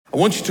I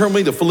want you to turn with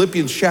me to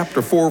Philippians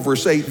chapter 4,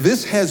 verse 8.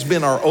 This has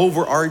been our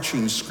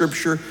overarching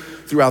scripture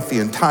throughout the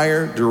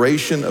entire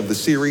duration of the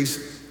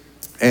series.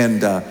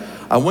 And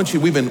I want you,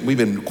 we've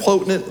been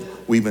quoting it,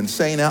 we've been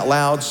saying out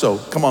loud. So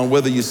come on,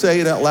 whether you say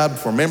it out loud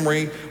for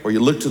memory or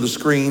you look to the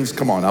screens,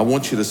 come on, I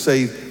want you to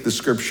say the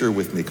scripture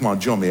with me. Come on,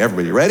 join me,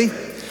 everybody. Ready?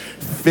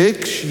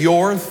 Fix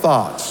your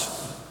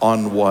thoughts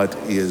on what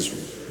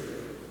is.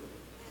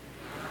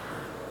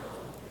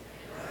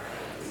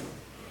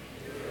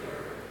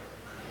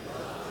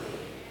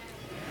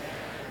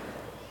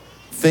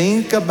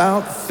 Think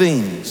about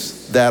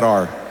things that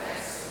are.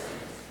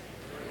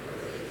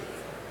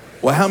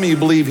 Well, how many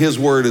believe his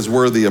word is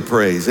worthy of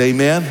praise?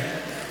 Amen?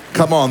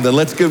 Come on, then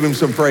let's give him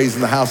some praise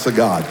in the house of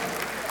God.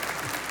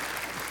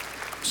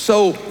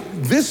 So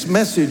this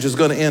message is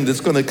going to end. It's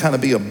going to kind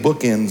of be a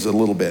bookends a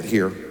little bit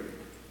here.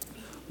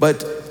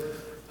 But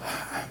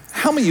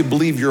how many of you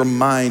believe your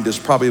mind is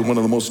probably one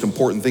of the most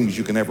important things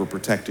you can ever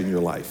protect in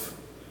your life?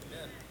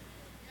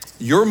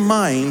 Your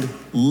mind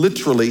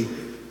literally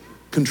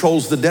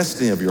controls the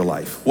destiny of your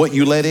life. What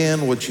you let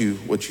in, what you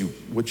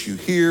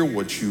hear,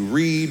 what you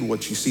read,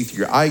 what you see through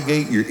your eye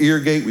gate, your ear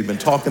gate. We've been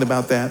talking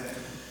about that.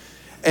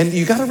 And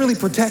you got to really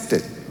protect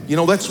it. You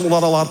know, that's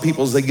what a lot of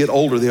people, as they get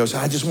older, they always say,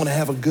 I just want to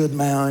have a good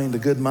mind,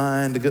 How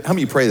many of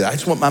you pray that? I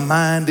just want my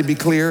mind to be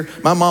clear.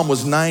 My mom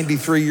was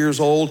 93 years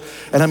old,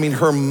 and I mean,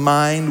 her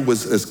mind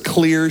was as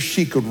clear.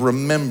 She could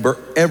remember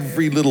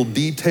every little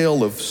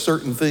detail of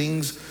certain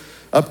things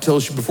up till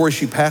before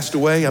she passed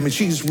away. I mean,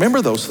 she just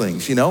remember those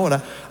things, you know, and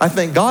I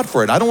thank God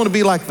for it. I don't want to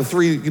be like the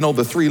three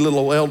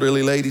little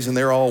elderly ladies, and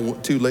they're all,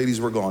 two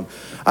ladies were gone.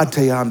 I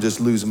tell you, I'm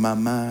just losing my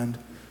mind.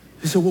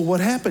 He said, well,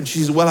 what happened? She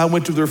said, well, I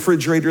went to the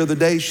refrigerator the other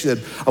day. She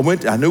said,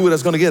 I knew what I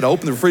was going to get. I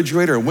opened the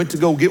refrigerator and went to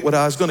go get what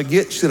I was going to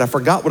get. She said, I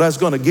forgot what I was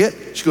going to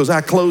get. She goes,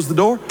 I closed the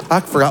door. I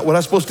forgot what I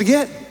was supposed to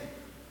get.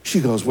 She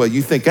goes, well,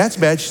 you think that's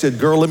bad? She said,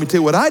 girl, let me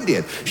tell you what I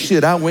did. She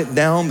said, I went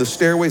down the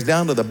stairways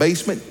down to the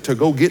basement to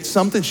go get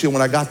something. She said,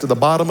 when I got to the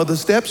bottom of the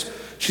steps,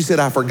 she said,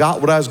 I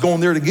forgot what I was going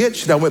there to get.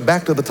 She said, I went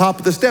back to the top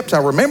of the steps.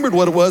 I remembered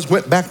what it was,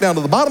 went back down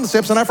to the bottom of the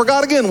steps, and I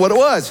forgot again what it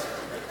was.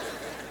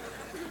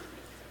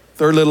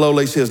 Third little old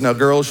lady says, now,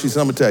 girls, she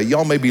said, I'm going to tell you,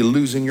 y'all may be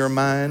losing your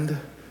mind,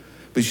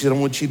 but she said, I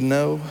want you to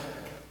know,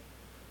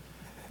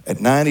 at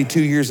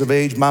 92 years of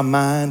age, my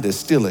mind is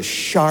still as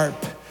sharp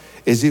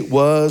as it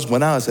was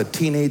when I was a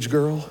teenage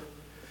girl.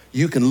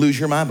 You can lose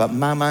your mind, but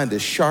my mind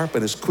is sharp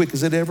and as quick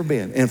as it ever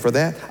been. And for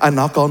that, I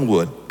knock on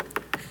wood.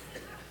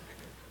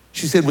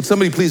 She said, would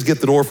somebody please get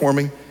the door for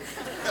me?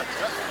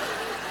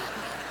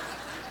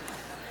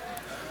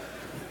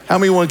 How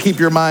many want to keep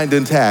your mind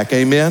intact?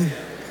 Amen?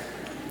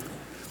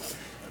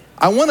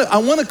 I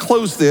want to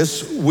close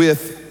this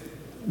with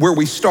where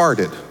we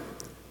started.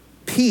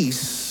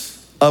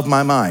 Peace of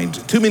my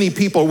mind. Too many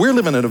people, we're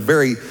living in a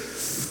very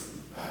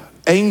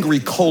angry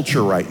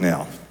culture right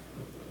now.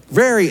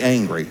 Very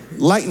angry.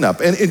 Lighten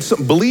up. And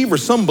some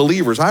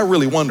believers, I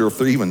really wonder if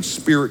they're even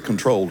spirit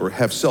controlled or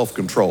have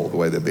self-control the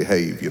way they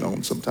behave, you know,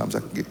 and sometimes I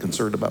can get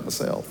concerned about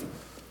myself.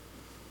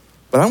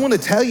 But I want to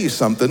tell you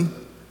something.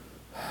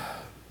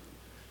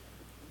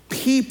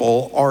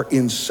 People are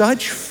in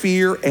such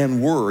fear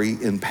and worry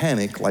and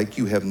panic like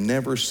you have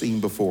never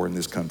seen before in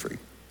this country.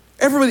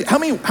 Everybody, how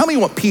many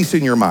want peace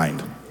in your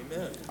mind?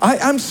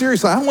 I'm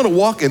serious. I want to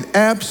walk in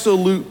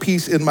absolute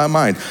peace in my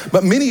mind.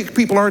 But many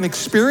people aren't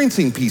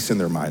experiencing peace in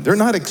their mind. They're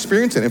not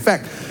experiencing it. In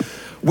fact,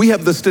 we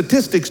have the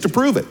statistics to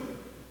prove it.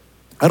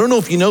 I don't know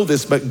if you know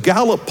this, but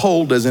Gallup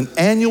Poll does an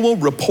annual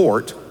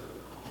report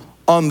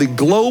on the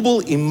global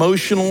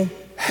emotional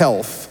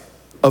health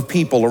of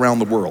people around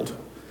the world.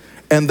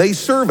 And they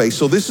survey,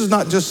 so this is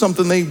not just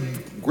something they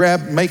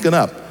making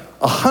up.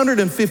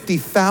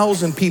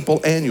 150,000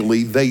 people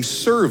annually, they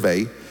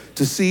survey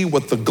to see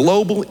what the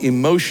global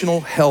emotional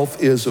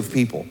health is of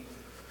people.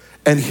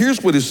 And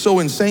here's what is so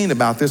insane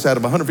about this. Out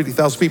of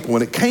 150,000 people,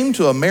 when it came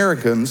to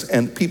Americans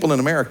and people in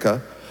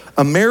America,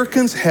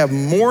 Americans have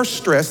more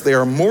stress, they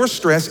are more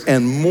stressed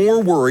and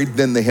more worried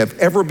than they have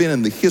ever been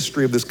in the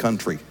history of this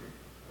country.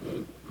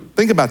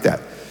 Think about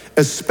that.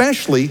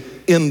 Especially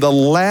in the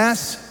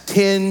last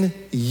 10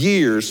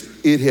 years,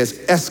 it has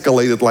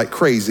escalated like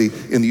crazy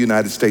in the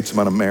United States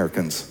among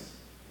Americans,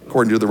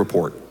 according to the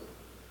report.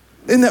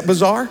 Isn't that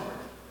bizarre?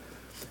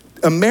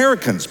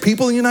 Americans,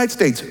 people in the United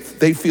States,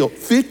 they feel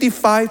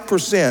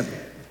 55%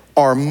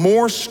 are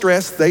more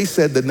stressed, they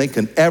said, than they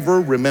can ever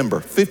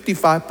remember.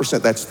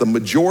 55%, that's the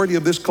majority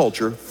of this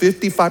culture.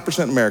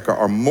 55% of America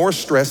are more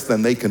stressed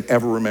than they can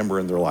ever remember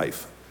in their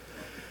life.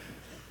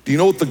 Do you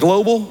know what the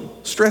global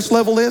stress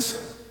level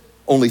is?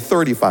 Only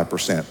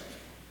 35%.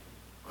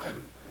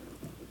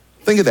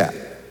 Think of that.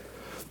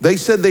 They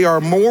said they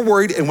are more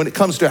worried, and when it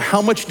comes to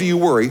how much do you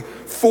worry,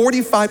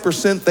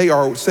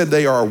 45% said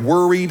they are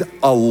worried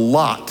a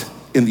lot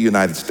in the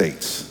United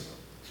States.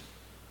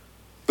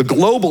 The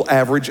global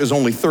average is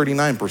only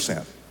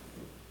 39%.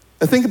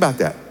 Now think about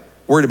that.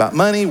 Worried about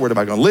money, worried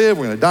about going to live,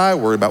 we're going to die,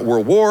 worried about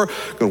world war,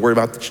 worried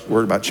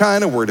about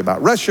China, worried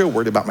about Russia,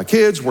 worried about my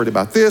kids, worried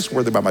about this,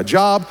 worried about my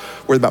job,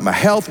 worried about my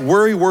health,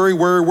 worry, worry,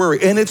 worry,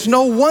 worry. And it's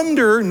no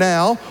wonder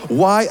now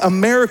why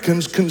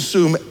Americans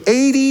consume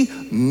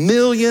 80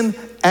 million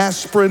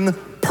aspirin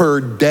per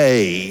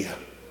day.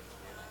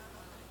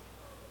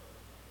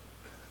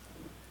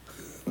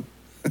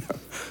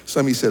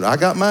 Some of you said, I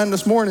got mine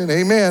this morning,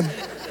 amen.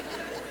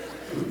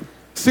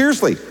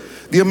 Seriously,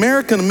 the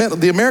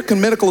American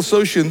Medical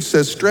Association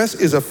says stress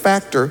is a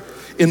factor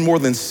in more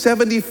than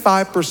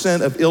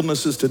 75% of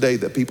illnesses today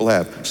that people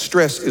have.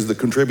 Stress is the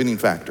contributing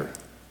factor.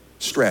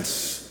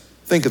 Stress.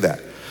 Think of that.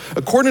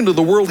 According to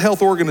the World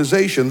Health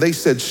Organization, they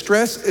said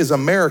stress is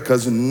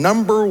America's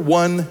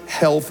 #1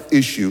 health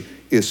issue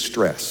is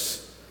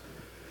stress.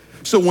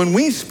 So when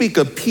we speak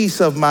of peace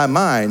of my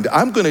mind,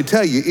 I'm going to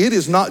tell you, it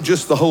is not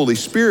just the Holy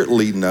Spirit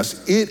leading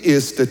us. It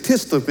is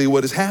statistically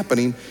what is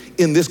happening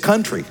in this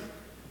country.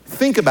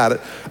 Think about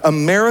it.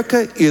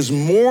 America is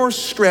more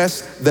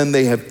stressed than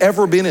they have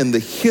ever been in the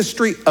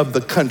history of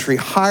the country,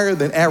 higher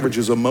than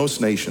averages of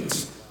most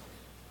nations.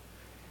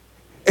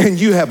 And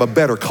you have a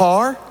better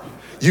car.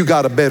 You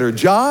got a better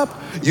job,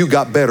 you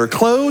got better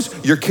clothes,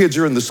 your kids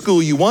are in the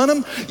school you want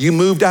them, you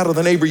moved out of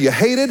the neighbor you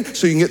hated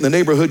so you can get in the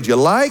neighborhood you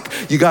like,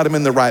 you got them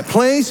in the right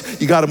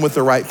place, you got them with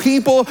the right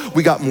people,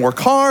 we got more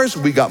cars,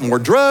 we got more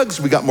drugs,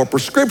 we got more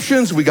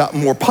prescriptions, we got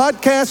more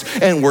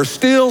podcasts, and we're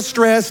still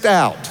stressed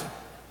out.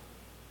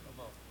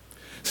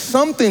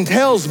 Something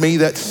tells me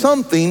that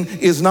something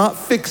is not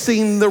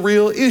fixing the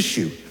real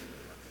issue.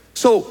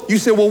 So you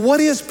say, well, what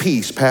is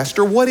peace,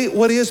 Pastor? What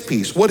is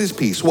peace? What is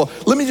peace? Well,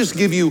 let me just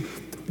give you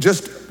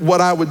just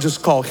what I would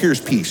just call, here's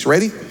peace.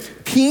 Ready?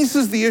 Peace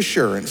is the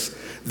assurance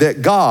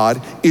that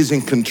God is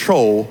in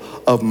control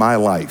of my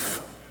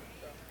life.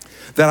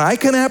 That I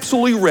can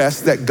absolutely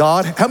rest that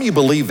God, how many of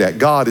you believe that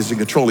God is in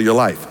control of your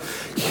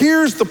life?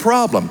 Here's the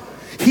problem.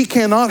 He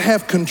cannot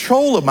have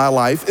control of my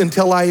life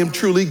until I am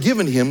truly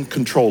given him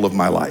control of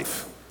my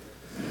life.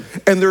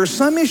 And there are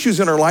some issues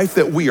in our life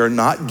that we are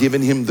not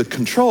giving him the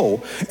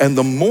control. And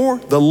the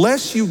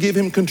less you give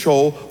him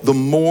control, the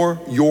more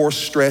your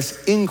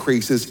stress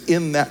increases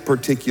in that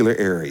particular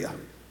area.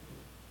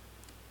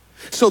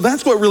 So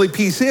that's what really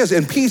peace is.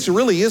 And peace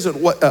really isn't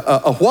what,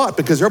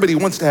 because everybody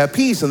wants to have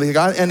peace and they go,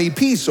 I need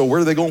peace. So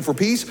where are they going for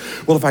peace?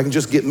 Well, if I can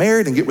just get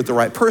married and get with the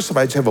right person, if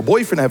I just have a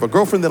boyfriend, I have a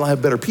girlfriend, then I'll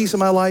have better peace in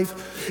my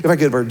life. If I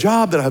get a better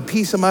job, then I'll have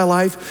peace in my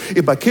life.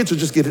 If my kids would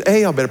just get an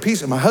A, I'll have better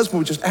peace. If my husband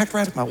would just act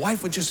right, if my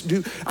wife would just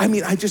do,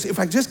 if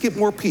I just get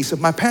more peace, if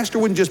my pastor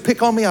wouldn't just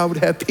pick on me, I would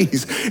have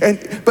peace.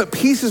 But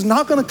peace is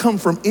not going to come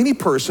from any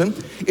person.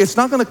 It's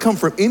not going to come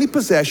from any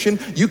possession.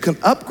 You can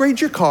upgrade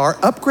your car,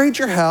 upgrade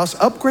your house,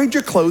 upgrade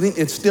your clothing.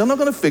 It's still not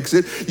going to fix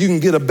it. You can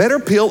get a better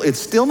pill. It's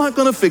still not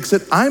going to fix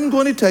it. I'm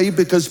going to tell you,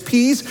 because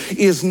peace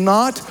is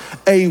not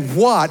a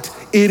what,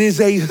 it is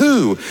a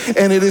who.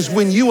 And it is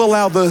when you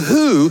allow the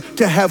who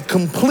to have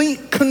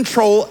complete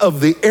control of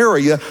the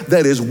area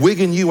that is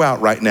wigging you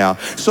out right now.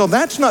 So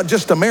that's not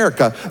just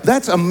America.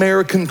 That's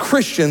American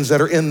Christians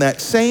that are in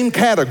that same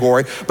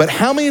category. But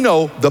how many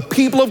know the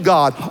people of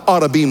God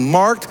ought to be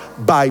marked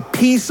by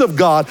peace of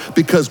God,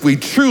 because we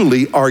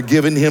truly are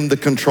giving him the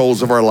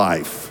controls of our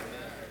life?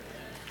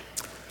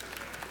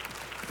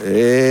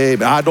 Hey,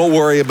 don't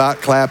worry about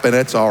clapping.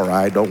 It's all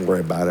right. Don't worry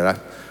about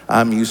it.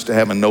 I'm used to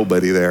having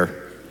nobody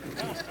there.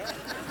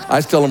 I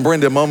was telling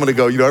Brenda a moment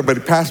ago,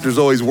 everybody, pastors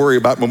always worry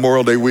about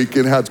Memorial Day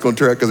weekend, how it's going to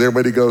turn out, because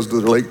everybody goes to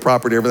the lake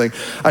property and everything.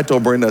 I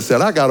told Brenda, I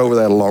said, I got over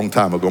that a long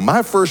time ago.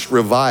 My first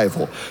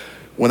revival,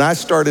 when I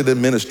started in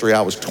ministry,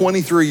 I was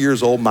 23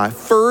 years old. My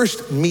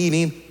first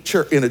meeting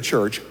in a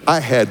church,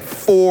 I had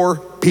 4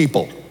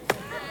 people.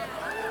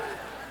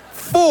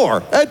 4.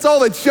 That's all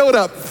that showed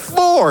up.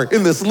 4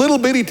 in this little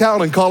bitty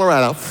town in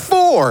Colorado.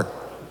 4.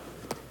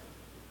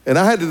 And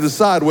I had to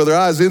decide whether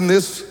I was in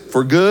this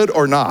for good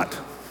or not.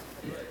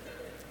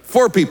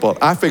 4 people.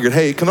 I figured,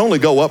 hey, it can only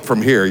go up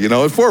from here,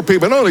 It's 4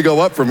 people, it can only go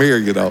up from here,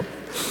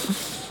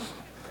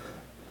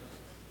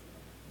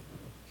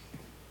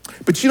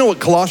 But you know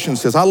what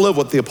Colossians says? I love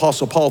what the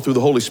Apostle Paul, through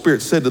the Holy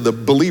Spirit, said to the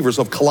believers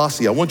of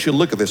Colossae. I want you to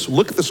look at this.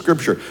 Look at the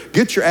scripture.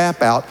 Get your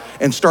app out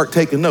and start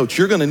taking notes.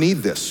 You're going to need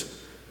this.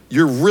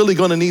 You're really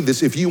going to need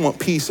this if you want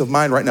peace of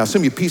mind right now.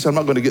 Some of you, peace I'm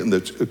not going to get in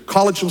the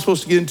college I'm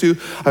supposed to get into.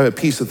 I have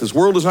peace that this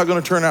world is not going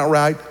to turn out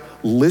right.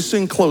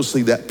 Listen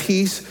closely. That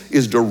peace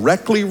is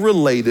directly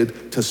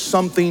related to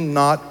something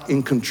not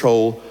in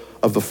control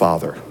of the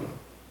Father.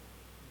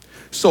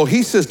 So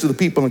he says to the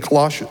people in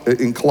Colossians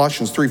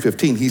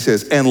 3:15, he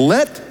says, and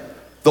let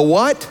the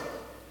what?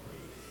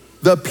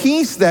 The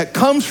peace that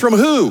comes from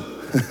who?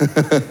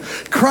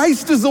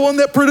 Christ is the one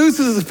that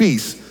produces the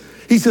peace.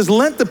 He says,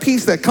 let the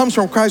peace that comes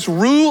from Christ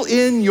rule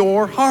in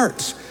your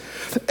hearts.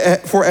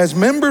 For as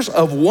members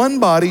of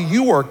one body,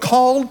 you are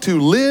called to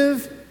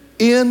live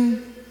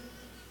in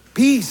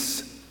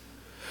peace.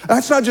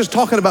 That's not just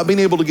talking about being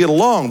able to get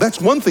along. That's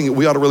one thing that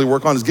we ought to really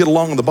work on, is get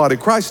along in the body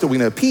of Christ so we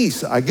can have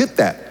peace. I get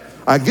that.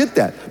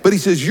 But he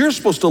says, you're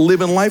supposed to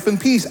live in life in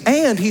peace.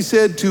 And he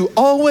said to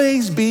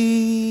always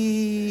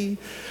be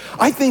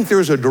I think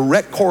there's a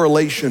direct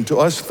correlation to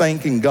us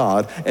thanking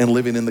God and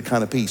living in the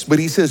kind of peace. But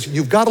he says,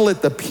 you've got to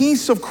let the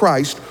peace of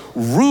Christ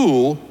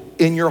rule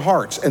in your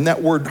hearts. And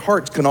that word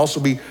hearts can also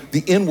be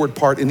the inward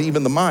part and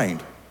even the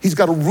mind. He's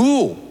got to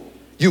rule.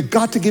 You've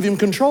got to give him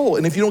control.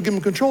 And if you don't give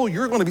him control,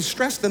 you're going to be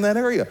stressed in that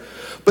area.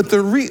 But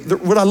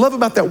what I love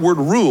about that word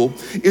rule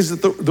is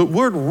that the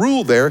word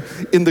rule there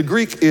in the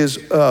Greek is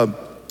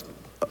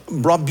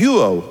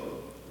brabuo.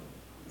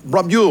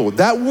 Brabuo.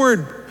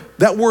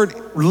 That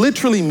word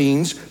literally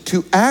means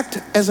to act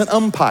as an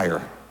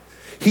umpire.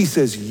 He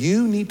says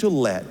you need to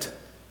let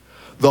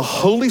the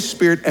Holy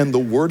Spirit and the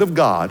Word of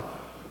God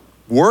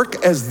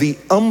work as the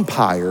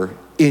umpire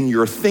in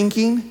your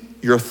thinking,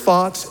 your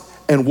thoughts,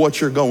 and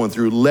what you're going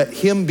through. Let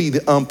him be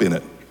the ump in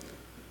it.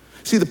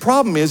 See, the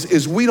problem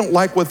is we don't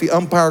like what the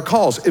umpire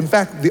calls. In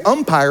fact, the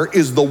umpire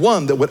is the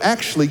one that would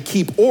actually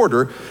keep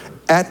order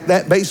at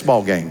that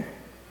baseball game.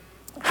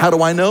 How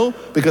do I know?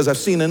 Because I've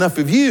seen enough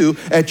of you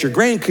at your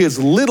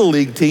grandkids' little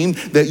league team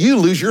that you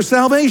lose your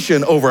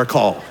salvation over a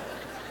call.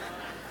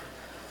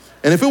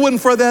 And if it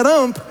wasn't for that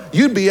ump,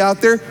 you'd be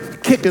out there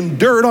kicking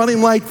dirt on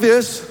him like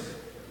this.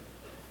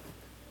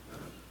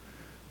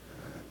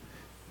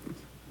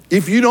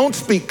 If you don't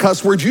speak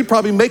cuss words, you'd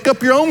probably make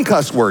up your own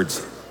cuss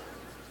words.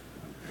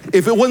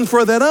 If it wasn't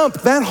for that ump,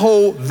 that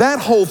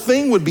whole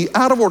thing would be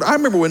out of order. I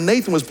remember when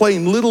Nathan was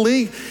playing Little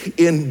League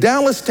in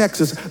Dallas,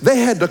 Texas, they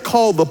had to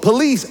call the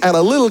police at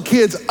a little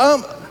kid's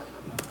ump.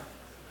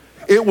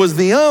 It was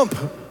the ump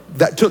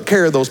that took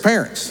care of those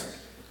parents.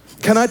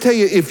 Can I tell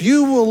you, if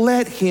you will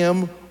let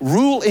him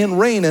rule and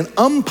reign and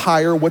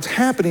umpire what's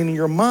happening in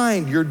your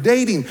mind, your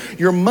dating,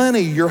 your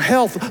money, your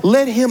health,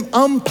 let him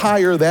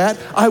umpire that.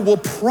 I will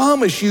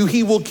promise you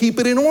he will keep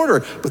it in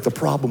order. But the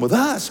problem with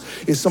us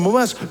is some of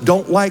us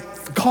don't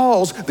like the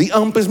calls the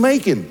ump is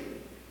making.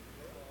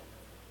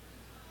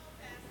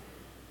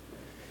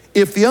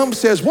 If the ump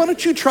says, why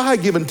don't you try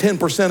giving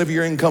 10% of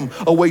your income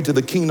away to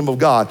the kingdom of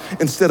God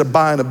instead of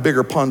buying a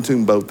bigger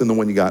pontoon boat than the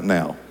one you got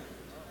now?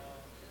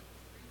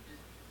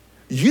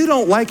 You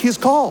don't like his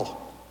call.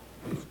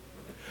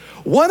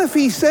 What if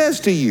he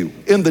says to you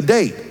in the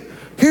date,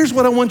 here's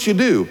what I want you to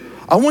do.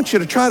 I want you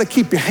to try to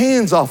keep your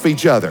hands off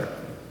each other.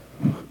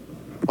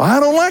 Well, I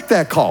don't like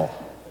that call.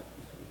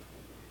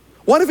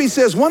 What if he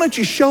says, why don't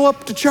you show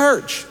up to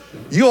church?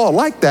 You all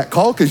like that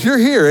call because you're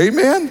here,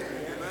 amen?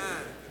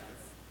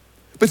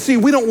 But see,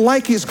 we don't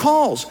like his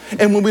calls.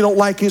 And when we don't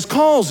like his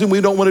calls, then we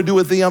don't want to do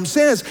what the ump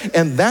says.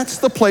 And that's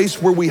the place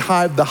where we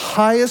have the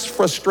highest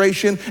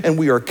frustration, and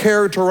we are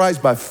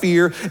characterized by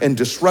fear and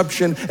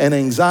disruption and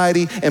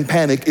anxiety, and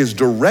panic is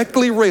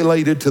directly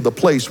related to the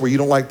place where you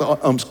don't like the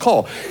ump's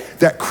call.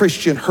 That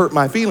Christian hurt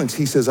my feelings.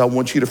 He says, I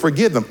want you to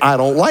forgive them. I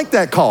don't like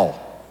that call.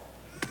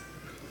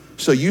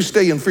 So you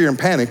stay in fear and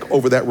panic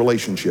over that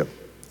relationship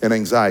and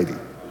anxiety.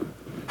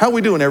 How are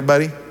we doing,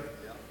 everybody?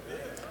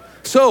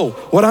 So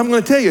what I'm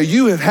going to tell you,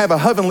 you have a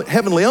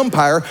heavenly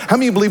umpire. How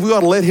many believe we ought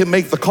to let him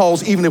make the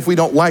calls even if we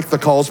don't like the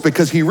calls,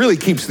 because he really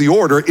keeps the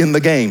order in the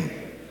game?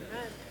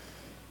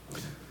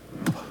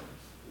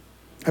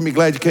 How many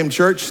glad you came to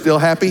church? Still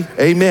happy?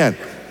 Amen.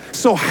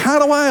 So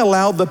how do I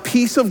allow the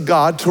peace of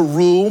God to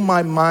rule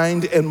my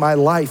mind and my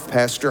life,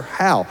 Pastor?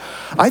 How?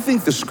 I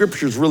think the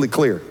scripture is really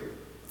clear.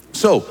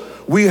 So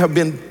we have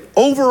been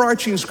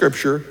overarching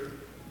scripture,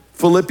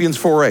 Philippians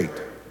 4:8.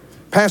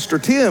 Pastor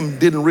Tim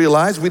didn't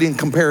realize, we didn't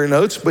compare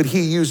notes, but he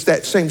used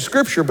that same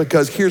scripture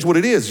because here's what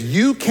it is.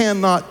 You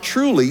cannot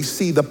truly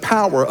see the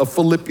power of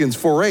Philippians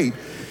 4:8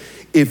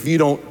 if you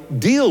don't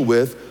deal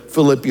with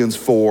Philippians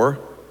 4,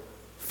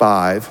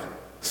 5,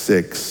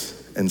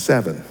 6, and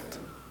 7.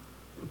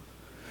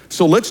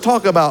 So let's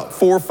talk about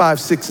 4, 5,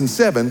 6, and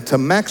 7 to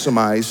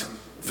maximize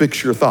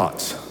fix your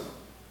thoughts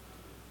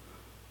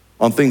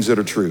on things that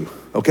are true.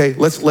 Okay,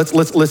 let's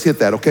hit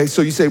that, okay?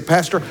 So you say,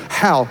 Pastor,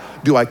 how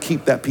do I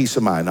keep that peace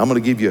of mind? I'm gonna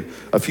give you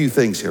a few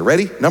things here.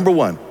 Ready? Number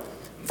one,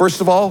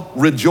 first of all,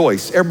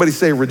 rejoice. Everybody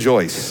say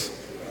rejoice.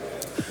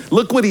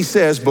 Look what he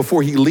says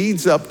before he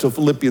leads up to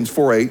Philippians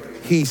 4:8.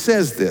 He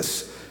says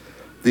this.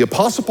 The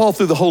Apostle Paul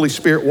through the Holy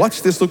Spirit,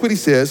 watch this, look what he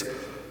says.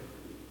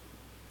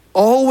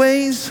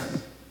 Always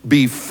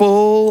be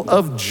full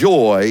of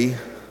joy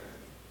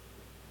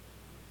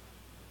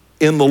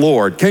in the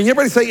Lord. Can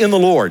everybody say in the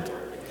Lord?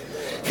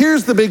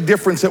 Here's the big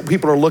difference that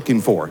people are looking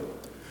for.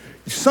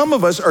 Some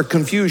of us are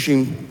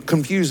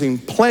confusing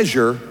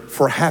pleasure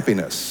for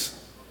happiness.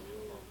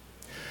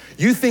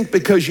 You think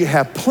because you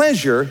have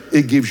pleasure,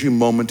 it gives you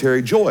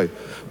momentary joy.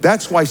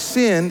 That's why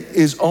sin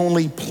is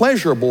only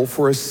pleasurable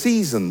for a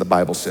season, the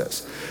Bible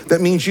says.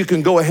 That means you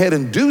can go ahead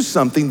and do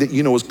something that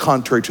you know is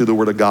contrary to the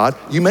Word of God.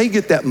 You may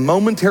get that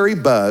momentary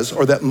buzz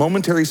or that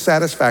momentary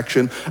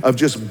satisfaction of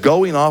just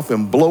going off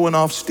and blowing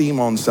off steam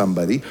on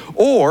somebody.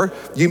 Or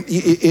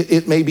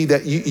it may be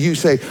that you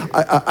say,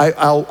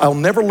 I'll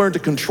never learn to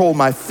control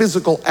my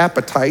physical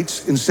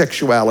appetites in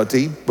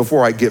sexuality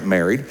before I get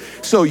married.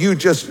 So you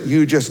just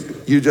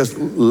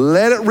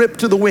let it rip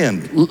to the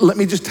wind. Let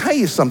me just tell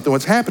you something,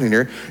 what's happening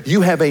here.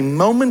 You have a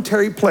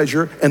momentary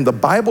pleasure, and the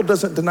Bible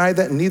doesn't deny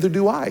that, and neither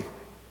do I.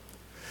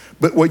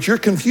 But what you're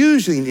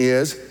confusing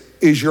is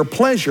is your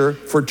pleasure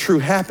for true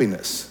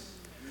happiness.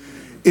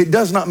 It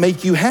does not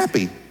make you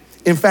happy.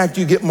 In fact,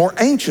 you get more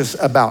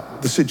anxious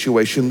about the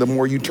situation the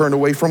more you turn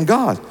away from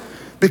God,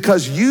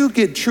 because you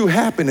get true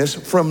happiness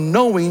from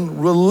knowing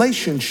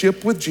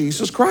relationship with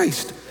Jesus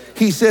Christ.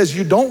 He says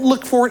you don't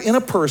look for it in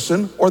a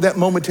person or that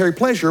momentary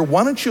pleasure.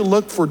 Why don't you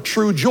look for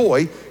true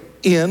joy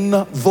in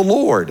the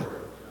Lord,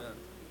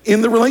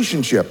 in the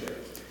relationship?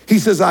 He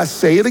says, I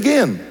say it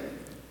again.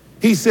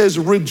 He says,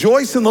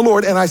 rejoice in the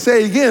Lord. And I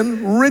say it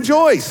again,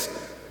 rejoice.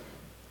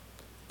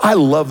 I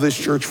love this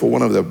church for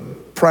one of the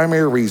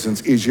primary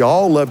reasons is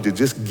y'all love to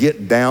just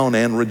get down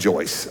and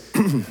rejoice.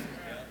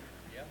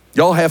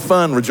 Y'all have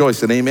fun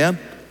rejoicing, amen?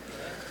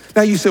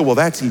 Now you say, well,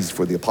 that's easy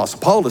for the Apostle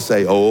Paul to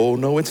say. Oh,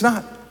 no, it's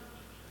not.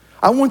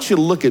 I want you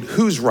to look at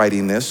who's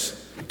writing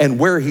this and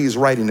where he's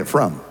writing it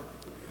from.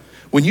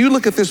 When you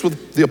look at this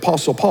with the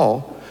Apostle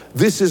Paul,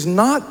 this is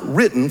not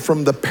written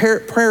from the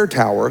prayer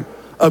tower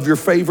of your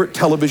favorite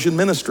television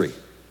ministry.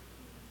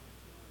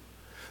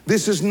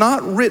 This is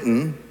not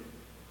written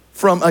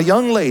from a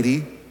young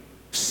lady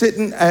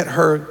sitting at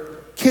her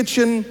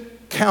kitchen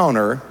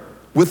counter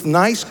with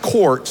nice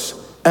quartz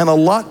and a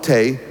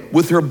latte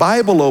with her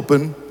Bible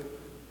open,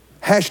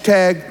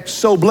 hashtag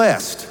so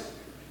blessed.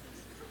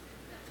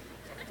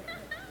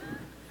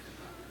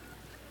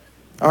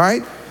 All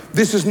right?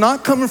 This is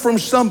not coming from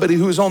somebody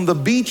who's on the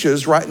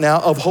beaches right now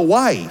of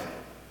Hawaii.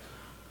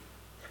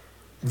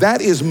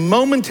 That is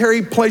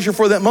momentary pleasure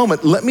for that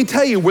moment. Let me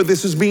tell you where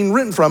this is being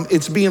written from.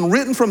 It's being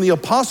written from the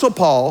Apostle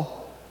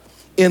Paul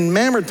in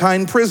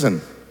Mamertine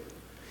prison.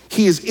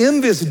 He is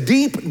in this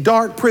deep,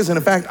 dark prison.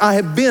 In fact,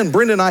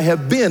 Brenda and I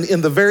have been in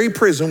the very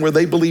prison where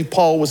they believe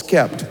Paul was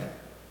kept.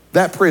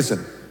 That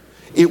prison.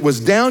 It was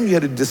down, you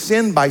had to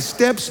descend by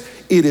steps.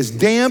 It is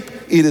damp,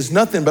 it is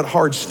nothing but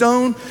hard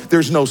stone.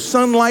 There's no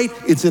sunlight,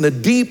 it's in a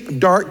deep,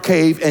 dark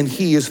cave, and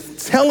he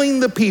is telling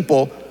the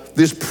people,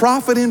 this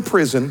prophet in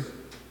prison,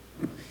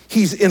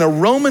 he's in a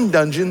Roman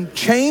dungeon,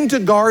 chained to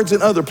guards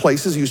in other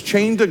places. He was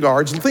chained to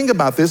guards. Think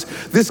about this.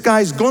 This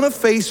guy's gonna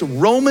face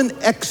Roman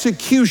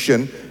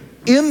execution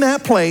in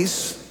that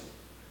place.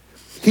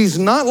 He's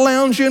not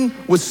lounging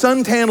with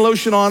suntan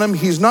lotion on him.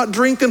 He's not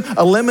drinking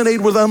a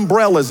lemonade with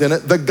umbrellas in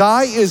it. The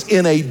guy is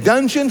in a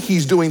dungeon.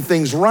 He's doing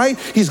things right.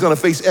 He's gonna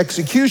face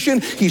execution.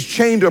 He's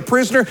chained to a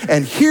prisoner.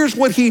 And here's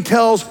what he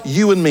tells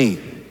you and me.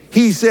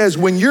 He says,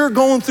 when you're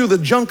going through the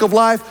junk of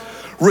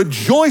life,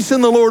 rejoice in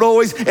the Lord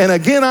always. And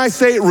again, I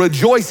say,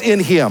 rejoice in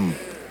him.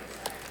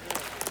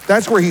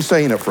 That's where he's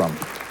saying it from.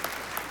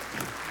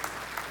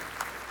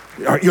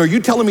 Are you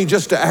telling me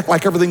just to act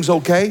like everything's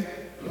okay?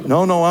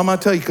 No, I'm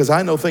gonna tell you, because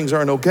I know things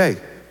aren't okay.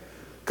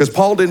 Because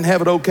Paul didn't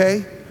have it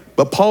okay,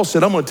 but Paul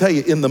said, I'm gonna tell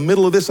you, in the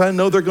middle of this, I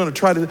know they're gonna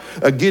try to,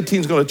 a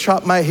guillotine's gonna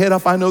chop my head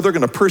off. I know they're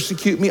gonna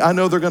persecute me. I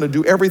know they're gonna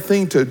do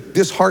everything to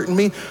dishearten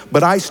me,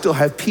 but I still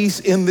have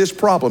peace in this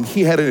problem.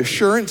 He had an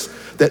assurance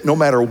that no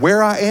matter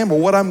where I am or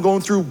what I'm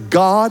going through,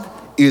 God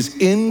is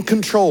in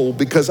control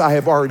because I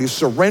have already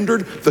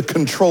surrendered the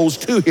controls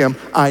to him.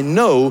 I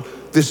know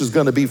this is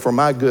gonna be for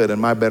my good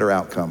and my better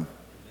outcome.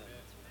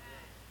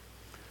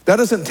 That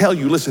doesn't tell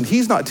you, listen,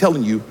 he's not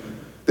telling you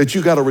that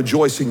you gotta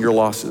rejoice in your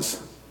losses,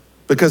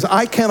 because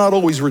I cannot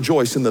always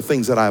rejoice in the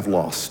things that I've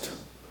lost.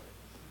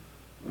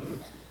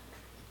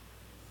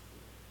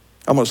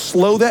 I'm gonna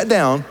slow that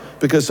down,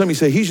 because some of you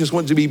say, he's just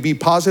wanting to be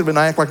positive and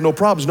I act like no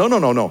problems.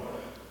 No.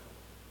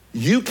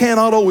 You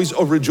cannot always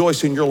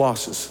rejoice in your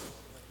losses.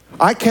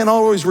 I can't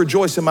always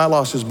rejoice in my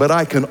losses, but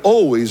I can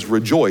always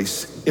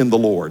rejoice in the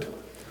Lord.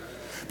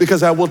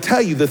 Because I will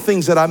tell you, the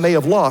things that I may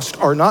have lost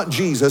are not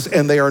Jesus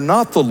and they are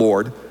not the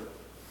Lord.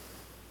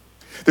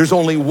 There's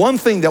only one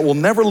thing that will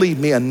never leave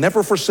me and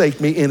never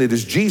forsake me, and it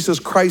is Jesus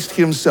Christ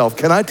himself.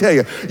 Can I tell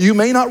you, you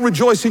may not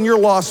rejoice in your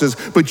losses,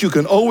 but you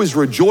can always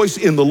rejoice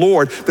in the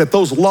Lord that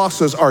those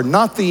losses are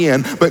not the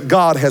end, but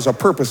God has a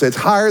purpose that's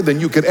higher than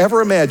you could ever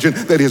imagine,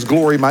 that his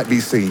glory might be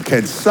seen.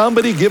 Can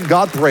somebody give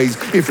God praise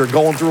if you're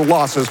going through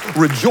losses?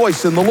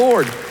 Rejoice in the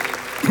Lord.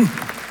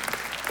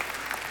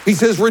 He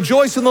says,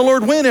 rejoice in the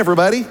Lord when,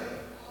 everybody?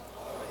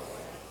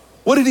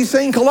 What did he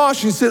say in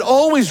Colossians? He said,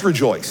 always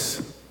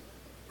rejoice.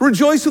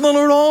 Rejoice in the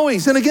Lord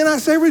always. And again, I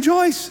say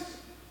rejoice.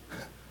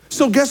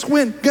 So guess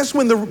when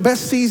the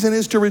best season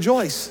is to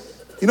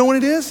rejoice? You know when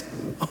it is?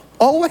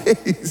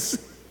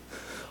 Always.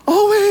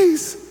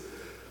 Always.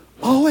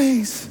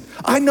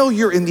 I know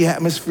you're in the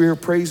atmosphere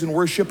of praise and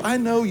worship. I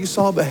know you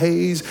saw the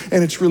haze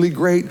and it's really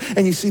great,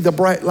 and you see the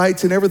bright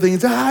lights and everything.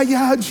 It's,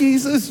 yeah,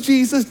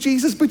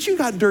 Jesus, but you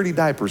got dirty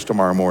diapers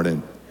tomorrow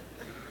morning.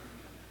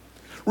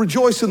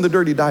 Rejoice in the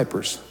dirty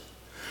diapers.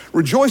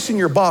 Rejoice in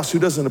your boss who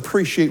doesn't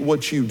appreciate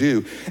what you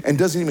do and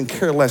doesn't even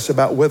care less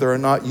about whether or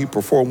not you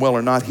perform well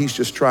or not. He's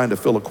just trying to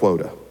fill a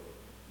quota.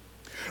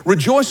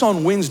 Rejoice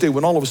on Wednesday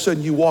when all of a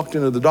sudden you walked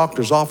into the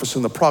doctor's office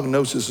and the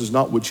prognosis is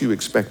not what you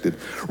expected.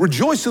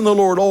 Rejoice in the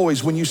Lord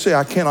always when you say,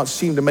 I cannot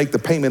seem to make the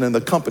payment and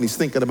the company's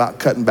thinking about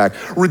cutting back.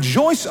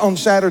 Rejoice on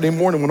Saturday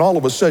morning when all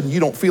of a sudden you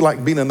don't feel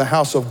like being in the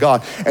house of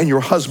God and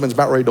your husband's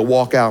about ready to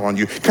walk out on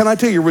you. Can I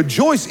tell you,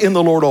 rejoice in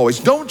the Lord always.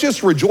 Don't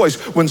just rejoice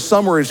when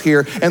summer is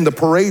here and the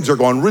parades are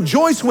gone.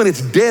 Rejoice when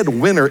it's dead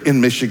winter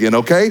in Michigan,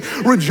 okay?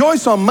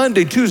 Rejoice on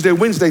Monday, Tuesday,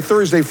 Wednesday,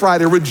 Thursday,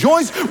 Friday.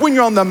 Rejoice when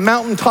you're on the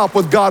mountaintop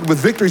with God with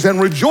victories, and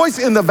rejoice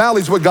in the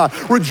valleys with God.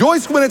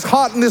 Rejoice when it's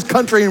hot in this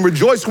country and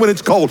rejoice when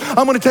it's cold.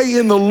 I'm going to tell you,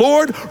 in the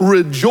Lord,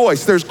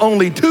 rejoice. There's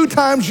only 2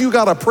 times you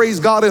got to praise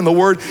God in the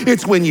Word.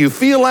 It's when you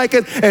feel like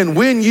it and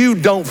when you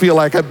don't feel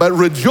like it. But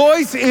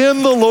rejoice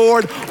in the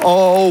Lord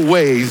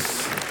always.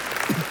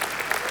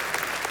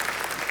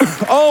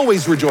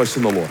 Always rejoice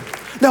in the Lord.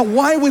 Now,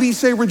 why would he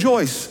say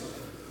rejoice?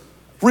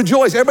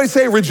 Rejoice. Everybody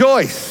say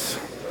rejoice.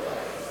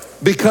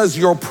 Because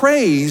your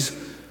praise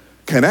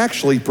can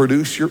actually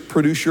produce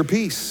your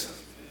peace.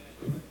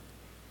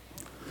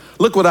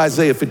 Look what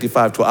Isaiah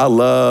 55:12. I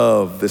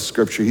love this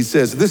scripture. He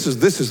says, this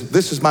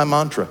is my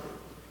mantra.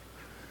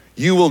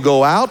 You will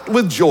go out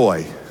with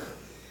joy.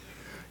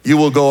 You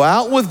will go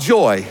out with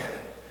joy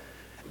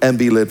and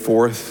be led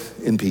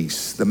forth in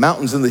peace. The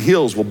mountains and the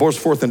hills will burst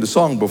forth into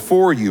song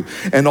before you,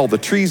 and all the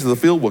trees of the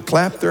field will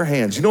clap their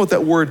hands. You know what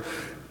that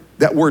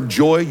word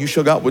joy, you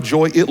shall go out with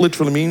joy, it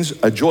literally means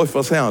a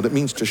joyful sound. It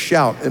means to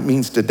shout. It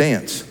means to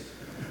dance.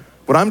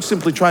 What I'm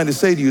simply trying to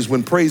say to you is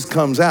when praise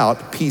comes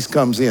out, peace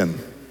comes in.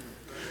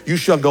 You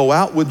shall go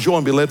out with joy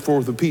and be led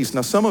forth with peace.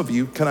 Now, some of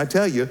you, can I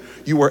tell you,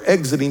 you are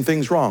exiting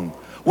things wrong.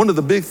 One of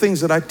the big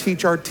things that I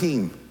teach our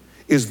team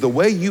is the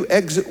way you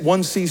exit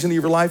one season of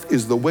your life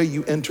is the way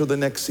you enter the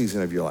next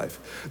season of your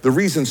life. The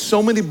reason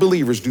so many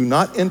believers do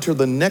not enter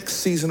the next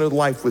season of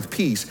life with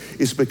peace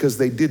is because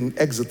they didn't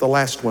exit the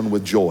last one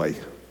with joy.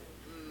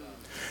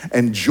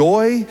 And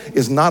joy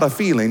is not a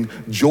feeling,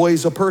 joy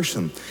is a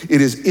person. It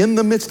is in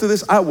the midst of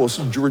this, I will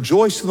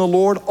rejoice in the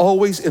Lord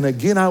always, and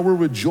again I will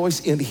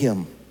rejoice in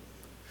him.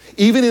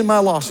 Even in my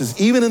losses,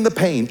 even in the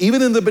pain,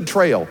 even in the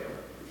betrayal,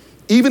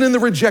 even in the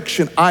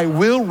rejection, I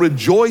will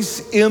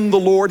rejoice in the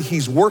Lord.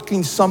 He's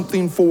working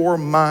something for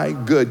my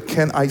good.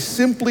 Can I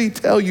simply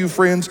tell you,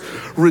 friends,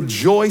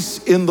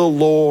 rejoice in the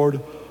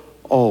Lord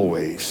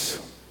always.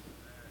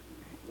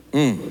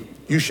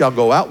 You shall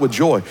go out with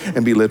joy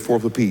and be led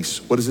forth with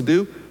peace. What does it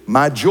do?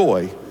 My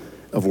joy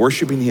of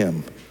worshiping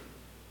him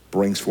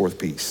brings forth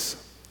peace.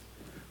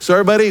 So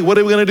everybody, what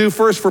are we going to do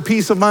first for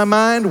peace of my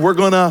mind? We're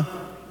going to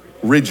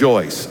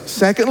rejoice.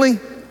 Secondly,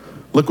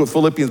 look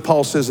what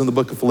Paul says in the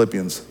book of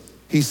Philippians.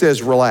 He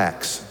says,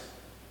 relax.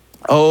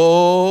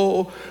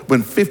 Oh,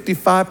 when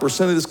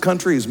 55% of this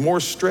country is more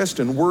stressed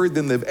and worried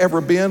than they've ever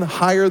been,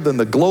 higher than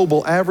the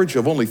global average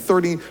of only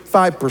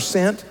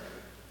 35%,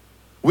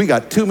 we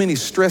got too many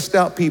stressed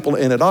out people,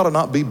 and it ought to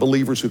not be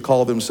believers who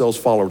call themselves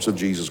followers of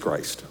Jesus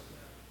Christ.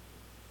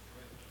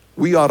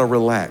 We ought to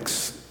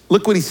relax.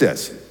 Look what he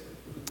says.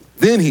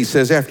 Then he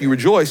says, after you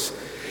rejoice,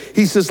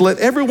 he says, let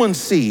everyone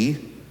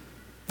see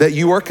that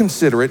you are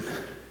considerate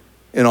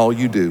in all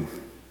you do.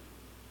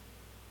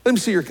 Let me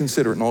see you're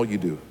considerate in all you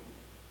do.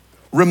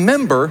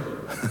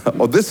 Remember,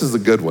 oh, this is a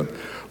good one.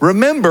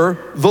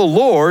 Remember, the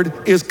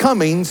Lord is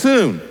coming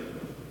soon.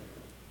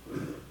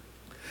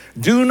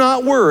 Do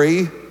not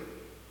worry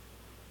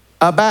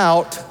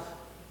about,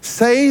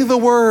 say the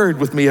word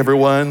with me,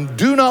 everyone.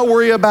 Do not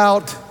worry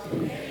about.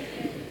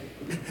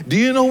 Do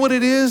you know what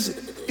it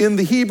is in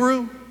the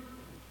Hebrew?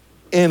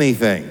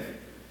 Anything.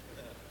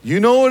 You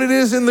know what it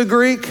is in the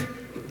Greek?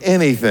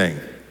 Anything.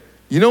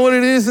 You know what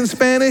it is in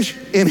Spanish?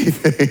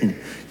 Anything.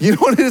 You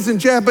know what it is in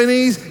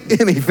Japanese?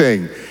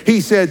 Anything.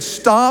 He said,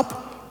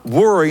 stop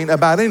worrying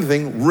about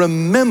anything.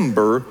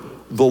 Remember,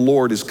 the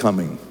Lord is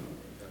coming.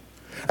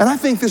 And I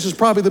think this is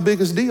probably the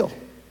biggest deal.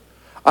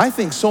 I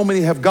think so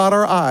many have got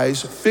our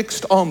eyes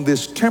fixed on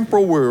this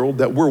temporal world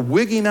that we're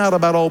wigging out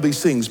about all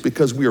these things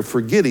because we are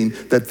forgetting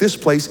that this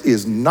place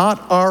is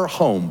not our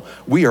home.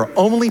 We are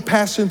only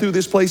passing through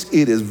this place.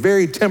 It is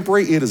very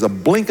temporary. It is a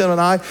blink of an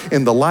eye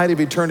in the light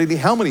of eternity.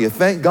 How many of you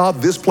thank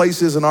God this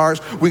place isn't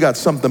ours? We got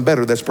something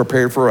better that's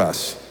prepared for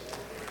us.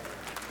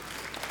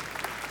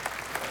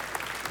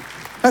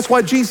 That's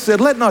why Jesus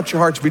said, let not your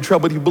hearts be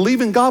troubled. You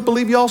believe in God,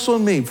 believe you also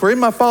in me. For in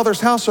my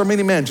Father's house are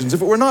many mansions.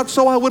 If it were not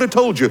so, I would have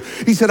told you.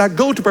 He said, I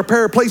go to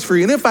prepare a place for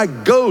you. And if I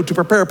go to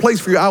prepare a place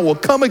for you, I will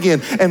come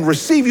again and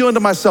receive you unto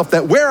myself,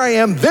 that where I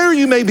am, there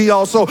you may be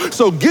also.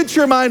 So get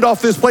your mind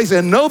off this place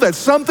and know that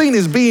something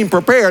is being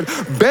prepared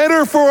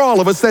better for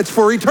all of us. That's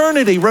for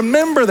eternity.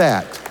 Remember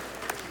that.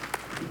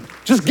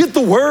 Just get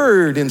the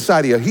word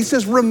inside of you. He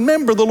says,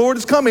 remember the Lord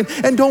is coming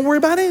and don't worry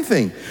about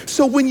anything.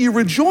 So when you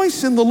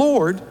rejoice in the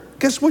Lord,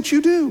 guess what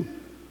you do?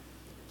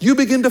 You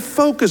begin to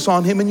focus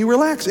on him and you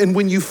relax. And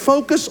when you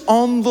focus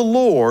on the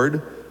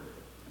Lord,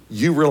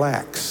 you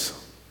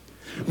relax.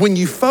 When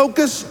you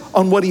focus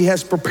on what he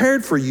has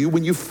prepared for you,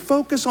 when you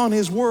focus on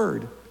his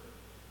word,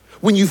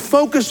 when you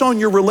focus on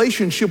your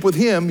relationship with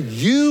him,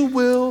 you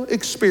will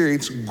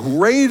experience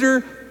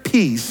greater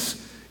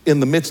peace in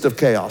the midst of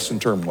chaos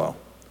and turmoil.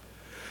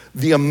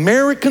 The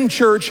American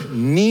church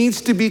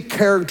needs to be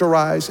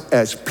characterized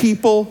as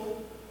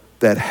people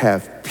that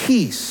have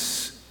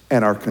peace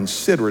and are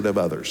considerate of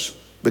others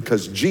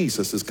because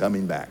Jesus is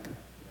coming back.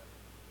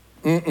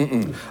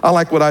 I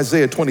like what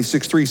Isaiah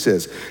 26:3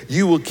 says.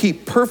 You will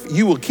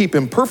keep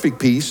in perfect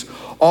peace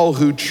all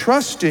who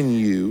trust in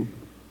you,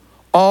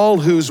 all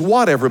whose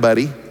what,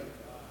 everybody?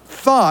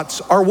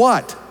 Thoughts are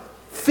what?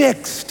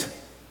 Fixed.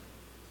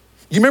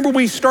 You remember when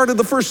we started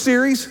the first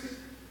series?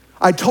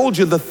 I told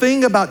you the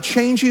thing about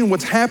changing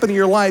what's happening in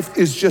your life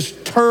is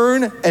just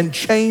turn and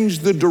change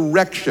the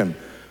direction.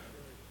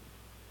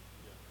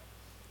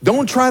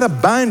 Don't try to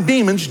bind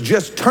demons,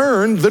 just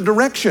turn the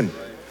direction.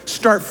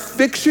 Start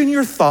fixing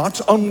your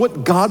thoughts on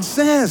what God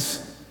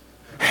says.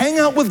 Hang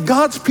out with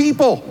God's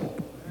people.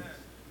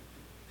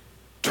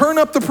 Turn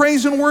up the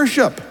praise and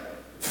worship.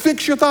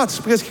 Fix your thoughts,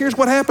 because here's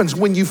what happens.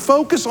 When you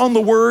focus on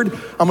the word,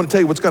 I'm going to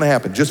tell you what's going to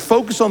happen. Just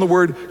focus on the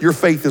word, your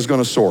faith is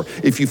going to soar.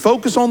 If you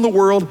focus on the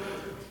world,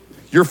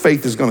 your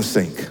faith is going to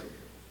sink,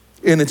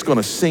 and it's going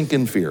to sink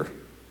in fear.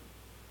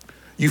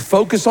 You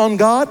focus on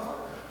God,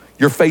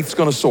 your faith's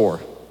going to soar.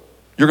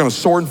 You're going to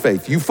soar in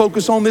faith. You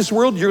focus on this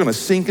world, you're going to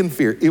sink in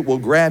fear. It will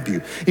grab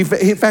you.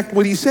 In fact,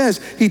 what he says,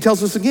 he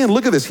tells us again,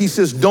 look at this. He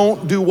says,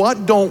 don't do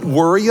what? Don't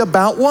worry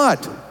about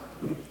what?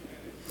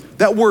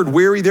 That word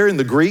weary there in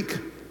the Greek,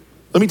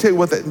 let me tell you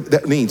what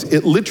that means.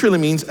 It literally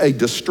means a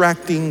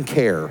distracting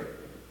care.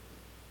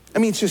 I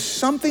mean, it's just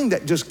something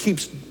that just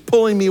keeps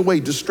pulling me away,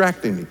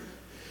 distracting me.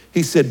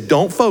 He said,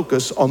 don't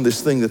focus on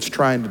this thing that's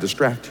trying to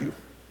distract you.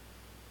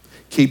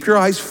 Keep your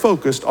eyes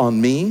focused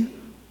on me,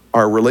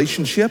 our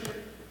relationship,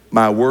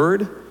 my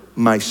word,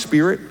 my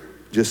spirit.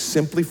 Just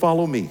simply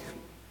follow me.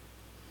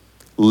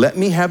 Let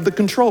me have the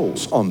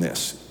controls on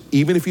this,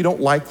 even if you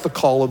don't like the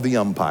call of the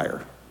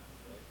umpire.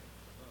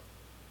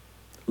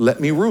 Let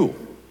me rule.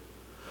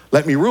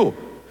 Let me rule.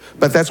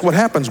 But that's what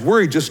happens.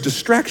 Worry just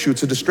distracts you.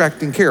 It's a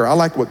distracting care. I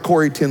like what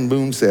Corrie ten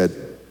Boom said.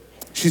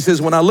 She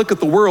says, when I look at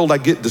the world, I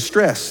get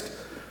distressed.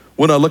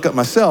 When I look at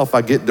myself,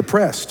 I get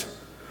depressed.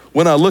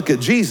 When I look at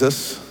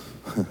Jesus,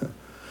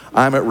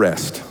 I'm at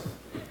rest.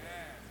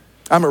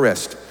 I'm at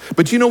rest.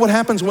 But you know what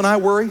happens when I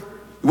worry?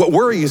 What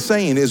worry is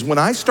saying is when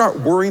I start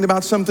worrying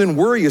about something,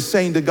 worry is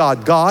saying to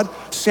God, God,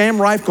 Sam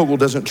Reifkogel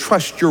doesn't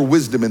trust your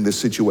wisdom in this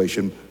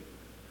situation.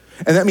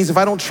 And that means if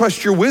I don't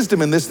trust your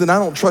wisdom in this, then I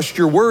don't trust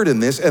your word in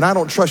this, and I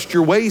don't trust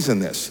your ways in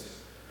this.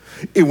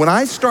 When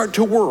I start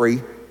to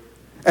worry,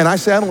 and I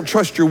say, I don't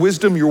trust your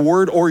wisdom, your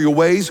word, or your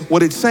ways,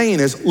 what it's saying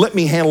is, let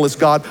me handle this,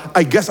 God.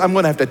 I guess I'm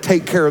going to have to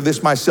take care of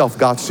this myself,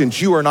 God,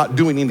 since you are not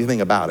doing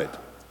anything about it.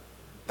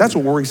 That's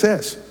what worry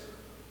says.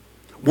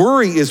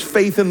 Worry is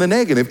faith in the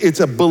negative. It's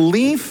a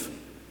belief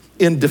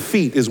in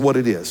defeat is what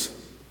it is.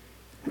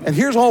 And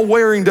here's all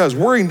worrying does.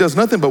 Worrying does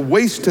nothing but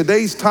waste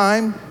today's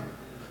time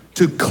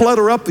to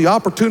clutter up the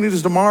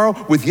opportunities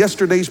tomorrow with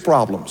yesterday's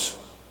problems.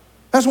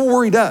 That's what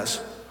worry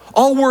does.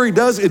 All worry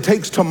does, it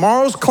takes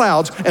tomorrow's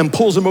clouds and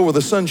pulls them over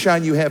the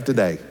sunshine you have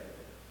today.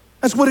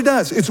 That's what it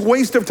does. It's a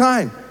waste of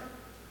time.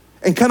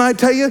 And can I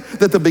tell you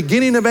that the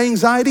beginning of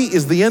anxiety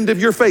is the end of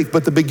your faith,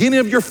 but the beginning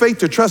of your faith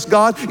to trust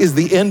God is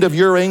the end of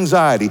your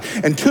anxiety.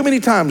 And too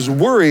many times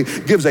worry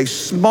gives a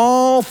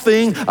small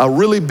thing a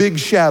really big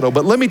shadow.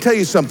 But let me tell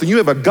you something, you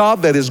have a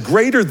God that is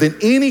greater than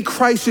any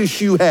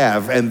crisis you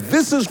have. And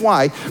this is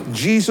why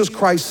Jesus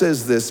Christ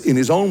says this in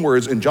his own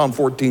words in John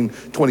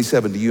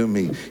 14:27 to you and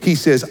me. He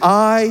says,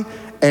 I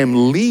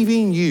am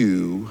leaving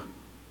you,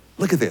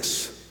 look at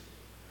this.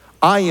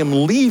 I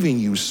am leaving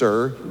you,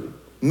 sir.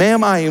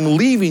 Ma'am, I am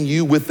leaving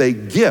you with a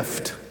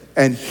gift.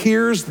 And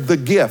here's the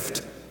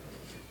gift.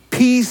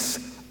 Peace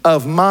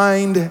of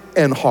mind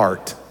and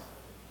heart.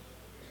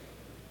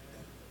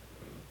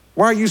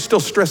 Why are you still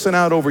stressing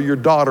out over your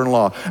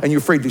daughter-in-law and you're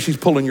afraid that she's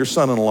pulling your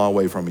son-in-law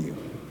away from you?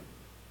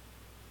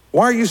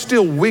 Why are you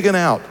still wigging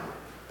out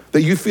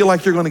that you feel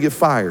like you're going to get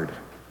fired?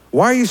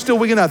 Why are you still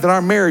wigging out that our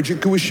marriage, you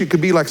wish it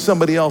could be like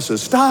somebody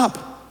else's? Stop.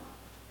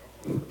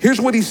 Here's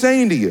what he's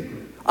saying to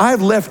you.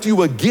 I've left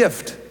you a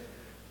gift.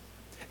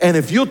 And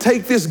if you'll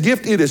take this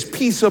gift, it is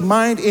peace of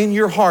mind in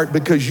your heart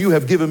because you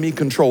have given me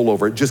control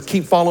over it. Just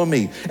keep following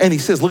me. And he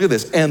says, look at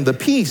this. And the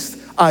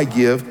peace I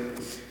give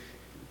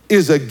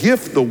is a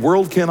gift the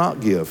world cannot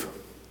give.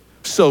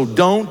 So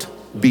don't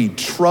be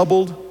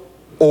troubled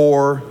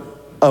or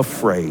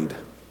afraid.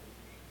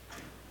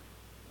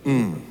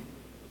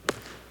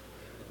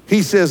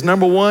 He says,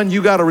 number one,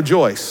 you got to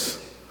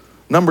rejoice.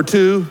 Number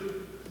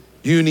two,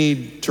 you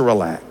need to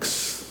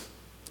relax.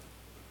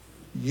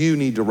 You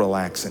need to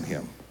relax in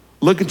him.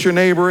 Look at your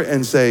neighbor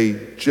and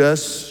say,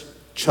 just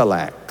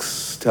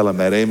chillax. Tell him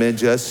that, amen,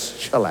 just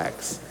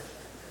chillax.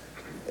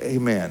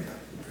 Amen.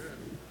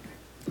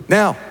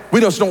 Now,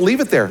 we just don't leave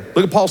it there.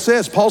 Look what Paul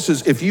says. Paul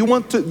says, if you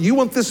want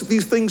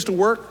these things to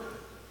work,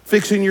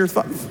 fixing your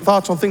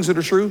thoughts on things that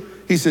are true,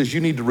 he says, you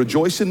need to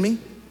rejoice in me,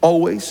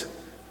 always.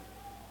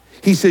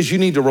 He says, you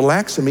need to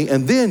relax in me,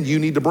 and then you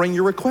need to bring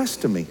your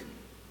request to me.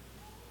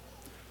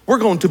 We're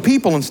going to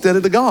people instead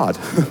of to God.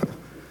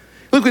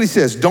 Look what he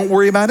says. Don't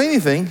worry about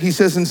anything. He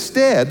says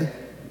instead,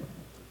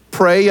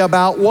 pray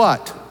about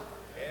what?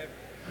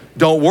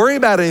 Don't worry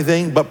about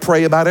anything, but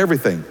pray about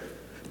everything.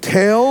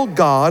 Tell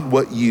God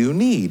what you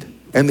need.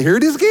 And here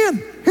it is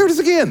again. Here it is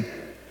again.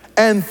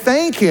 And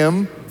thank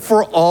him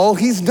for all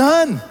he's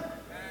done.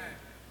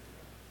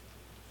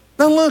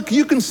 Now look,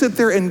 you can sit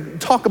there and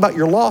talk about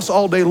your loss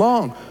all day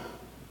long.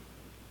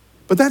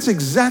 But that's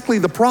exactly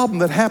the problem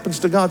that happens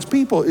to God's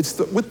people. It's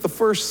with the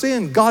first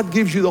sin, God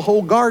gives you the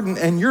whole garden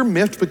and you're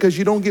miffed because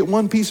you don't get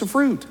one piece of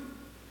fruit.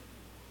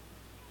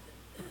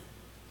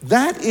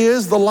 That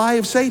is the lie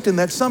of Satan,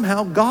 that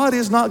somehow God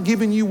is not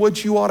giving you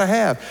what you ought to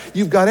have.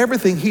 You've got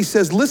everything. He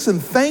says, listen,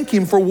 thank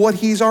him for what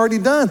he's already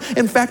done.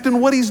 In fact,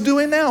 in what he's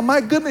doing now, my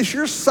goodness,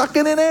 you're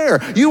sucking in air.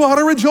 You ought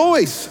to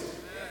rejoice.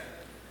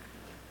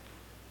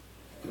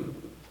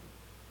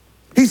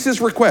 He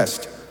says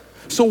request.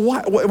 So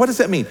what does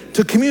that mean?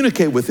 To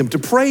communicate with him, to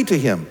pray to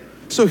him.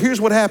 So here's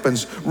what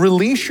happens.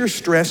 Release your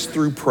stress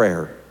through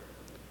prayer.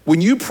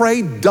 When you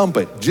pray, dump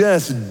it.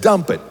 Just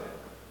dump it.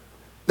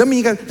 Doesn't mean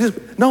you got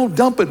to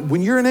dump it.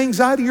 When you're in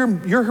anxiety,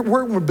 you're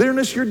working with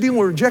bitterness, you're dealing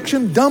with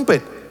rejection, dump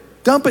it.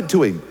 Dump it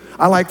to him.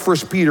 I like 1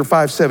 Peter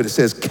 5:7. It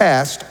says,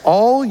 cast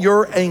all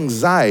your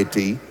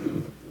anxiety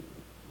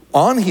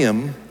on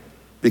him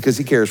because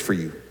he cares for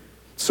you.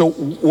 So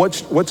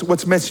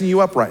what's messing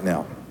you up right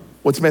now?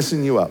 What's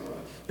messing you up?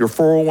 Your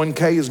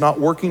 401k is not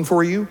working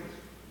for you,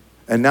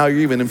 and now you're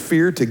even in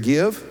fear to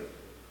give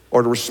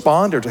or to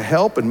respond or to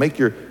help and make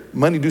your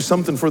money do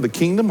something for the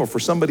kingdom or for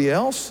somebody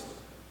else?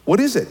 What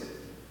is it?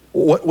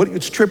 What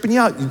it's tripping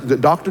you out? The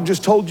doctor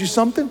just told you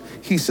something?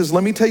 He says,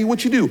 let me tell you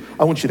what you do.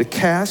 I want you to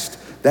cast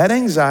that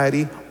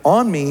anxiety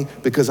on me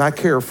because I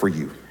care for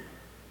you.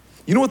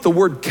 You know what the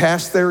word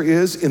cast there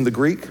is in the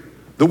Greek?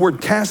 The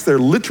word cast there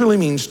literally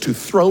means to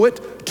throw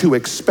it, to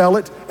expel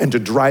it, and to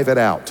drive it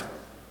out.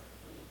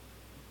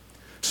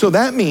 So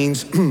that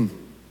means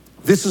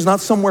this is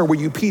not somewhere where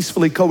you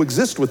peacefully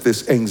coexist with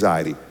this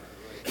anxiety.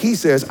 He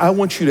says, I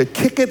want you to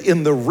kick it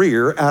in the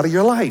rear out of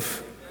your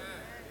life.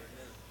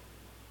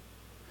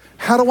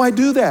 How do I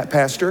do that,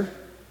 Pastor?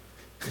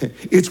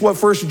 It's what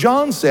 1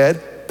 John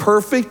said,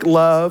 perfect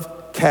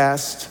love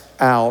casts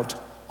out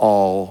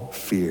all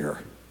fear.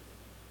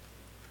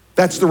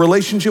 That's the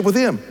relationship with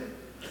him.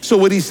 So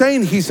what he's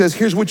saying, he says,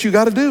 here's what you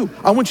got to do.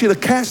 I want you to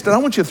cast it. I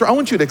want you to throw. I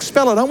want you to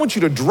expel it. I want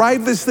you to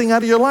drive this thing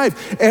out of your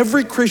life.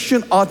 Every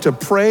Christian ought to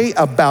pray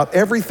about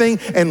everything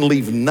and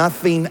leave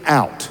nothing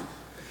out.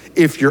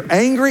 If you're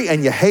angry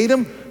and you hate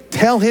him,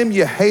 tell him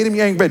you hate him,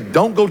 you're angry, but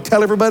don't go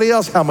tell everybody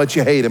else how much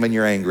you hate him and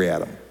you're angry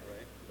at him.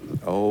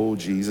 Oh,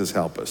 Jesus,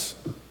 help us.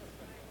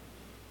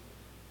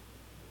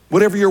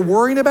 Whatever you're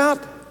worrying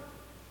about,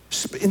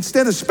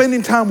 instead of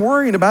spending time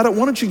worrying about it,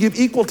 why don't you give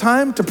equal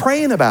time to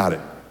praying about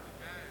it?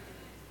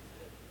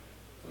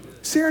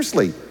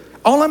 Seriously,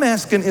 all I'm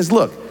asking is,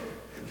 look,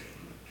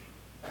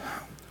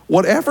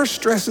 whatever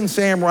stressing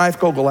Sam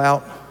Reifkogel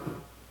out,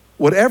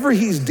 whatever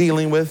he's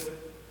dealing with,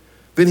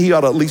 then he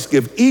ought to at least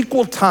give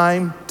equal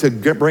time to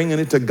bringing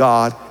it to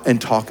God and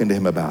talking to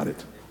him about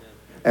it.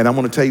 And I'm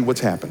going to tell you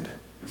what's happened.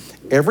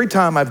 Every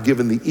time I've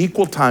given the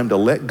equal time to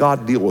let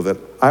God deal with it,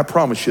 I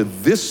promise you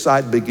this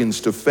side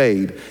begins to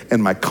fade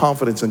and my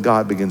confidence in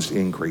God begins to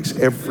increase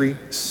every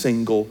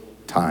single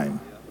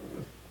time.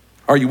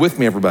 Are you with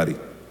me, everybody?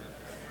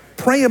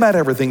 Pray about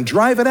everything,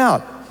 drive it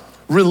out.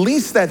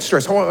 Release that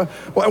stress. How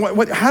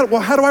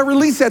do I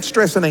release that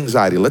stress and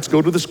anxiety? Let's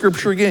go to the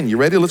scripture again. You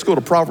ready? Let's go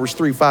to Proverbs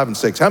 3, 5, and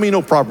 6. How many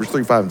know Proverbs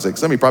 3, 5, and 6?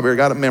 Some of you probably already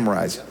got it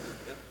memorized.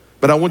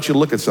 But I want you to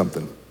look at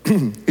something.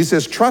 He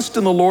says, trust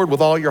in the Lord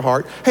with all your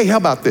heart. Hey, how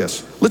about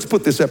this? Let's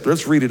put this up there.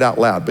 Let's read it out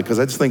loud because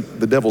I just think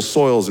the devil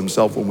soils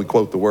himself when we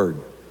quote the word.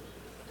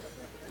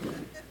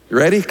 You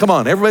ready? Come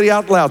on, everybody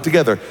out loud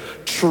together.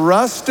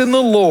 Trust in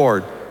the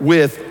Lord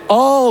with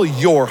all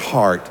your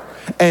heart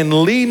and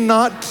lean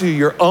not to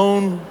your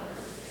own.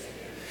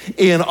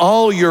 In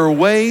all your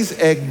ways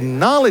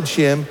acknowledge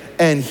him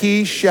and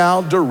he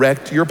shall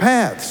direct your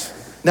paths.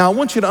 Now I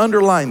want you to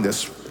underline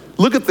this.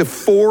 Look at the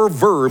 4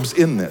 verbs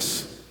in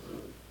this.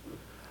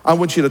 I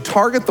want you to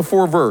target the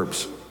 4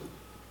 verbs.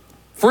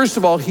 First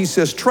of all, he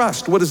says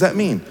trust. What does that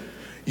mean?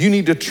 You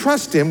need to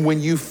trust him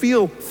when you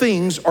feel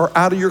things are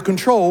out of your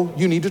control.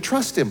 You need to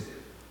trust him.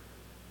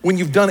 When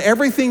you've done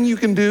everything you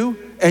can do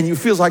and you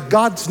feel like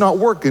God's not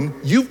working,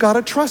 you've got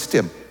to trust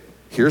him.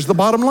 Here's the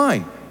bottom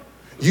line.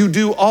 You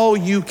do all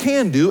you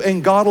can do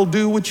and God will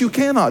do what you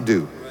cannot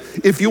do.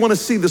 If you want to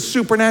see the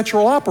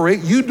supernatural operate,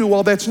 you do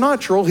all that's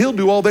natural, he'll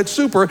do all that's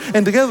super,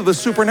 and together the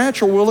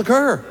supernatural will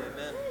occur.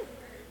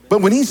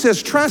 But when he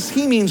says trust,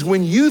 he means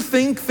when you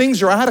think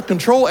things are out of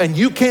control and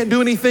you can't do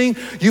anything,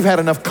 you've had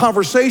enough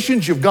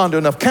conversations, you've gone to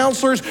enough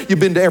counselors, you've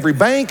been to every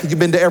bank, you've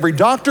been to every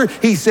doctor.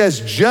 He says,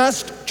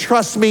 just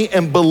trust me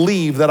and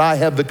believe that I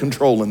have the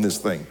control in this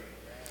thing.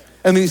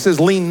 And then he says,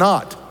 lean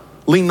not.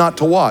 Lean not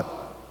to what?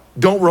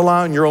 Don't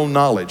rely on your own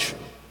knowledge.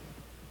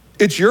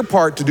 It's your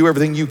part to do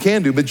everything you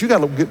can do, but you got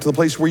to get to the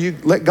place where you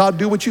let God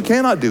do what you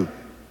cannot do.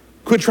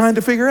 Quit trying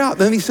to figure out.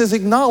 Then he says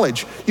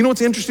acknowledge. You know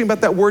what's interesting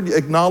about that word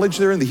acknowledge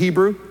there in the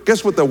Hebrew?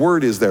 Guess what the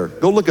word is there?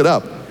 Go look it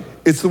up.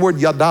 It's the word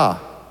yada.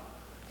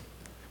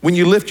 When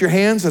you lift your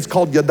hands, that's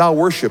called yada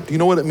worship. Do you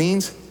know what it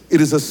means? It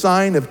is a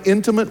sign of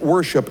intimate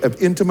worship,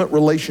 of intimate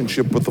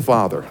relationship with the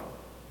Father.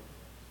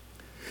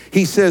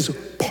 He says,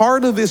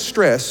 part of this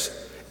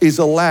stress is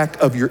a lack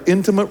of your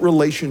intimate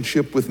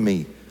relationship with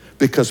me,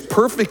 because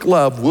perfect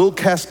love will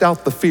cast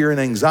out the fear and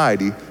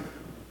anxiety.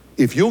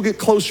 If you'll get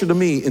closer to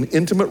me in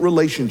intimate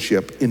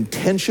relationship,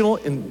 intentional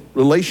in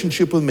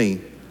relationship with me,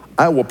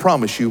 I will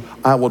promise you,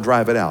 I will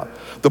drive it out.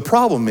 The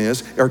problem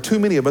is, too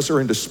many of us are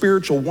into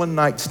spiritual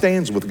one-night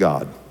stands with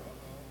God.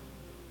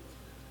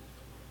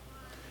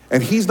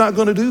 And he's not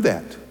going to do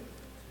that.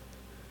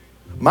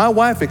 My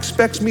wife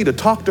expects me to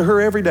talk to her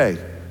every day.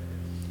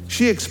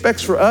 She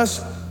expects for us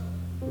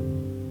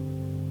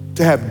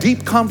to have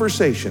deep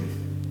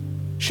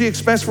conversation. She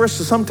expects for us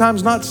to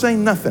sometimes not say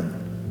nothing.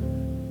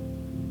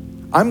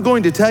 I'm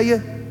going to tell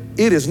you,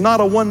 it is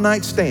not a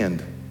one-night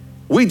stand.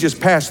 We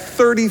just passed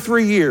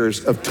 33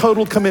 years of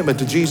total commitment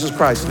to Jesus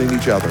Christ and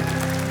each other,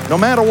 no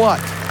matter what.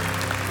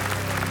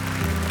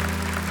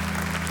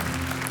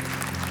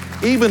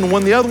 Even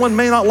when the other one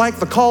may not like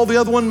the call the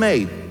other one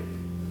made.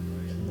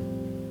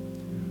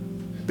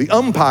 The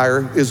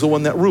umpire is the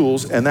one that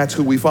rules, and that's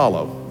who we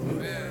follow.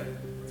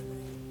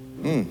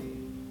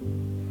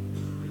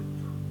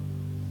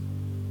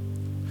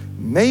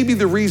 Maybe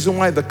the reason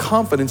why the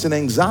confidence and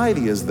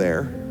anxiety is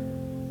there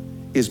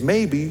is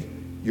maybe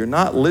you're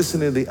not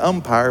listening to the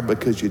umpire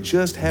because you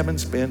just haven't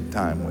spent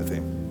time with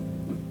him.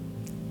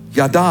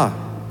 Yada.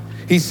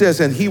 He says,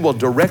 and he will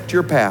direct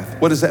your path.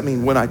 What does that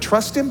mean? When I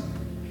trust him,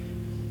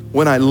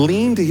 when I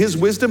lean to his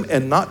wisdom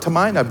and not to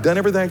mine, I've done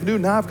everything I can do,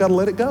 now I've got to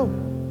let it go.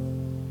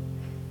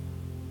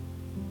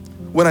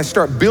 When I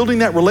start building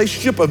that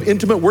relationship of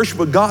intimate worship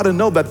with God and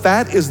know that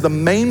that is the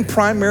main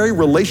primary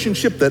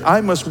relationship that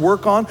I must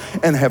work on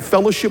and have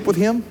fellowship with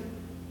him,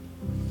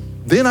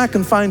 then I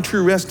can find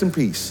true rest and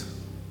peace.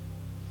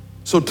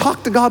 So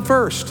talk to God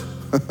first.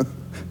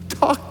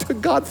 Talk to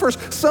God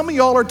first. Some of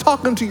y'all are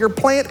talking to your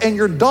plant and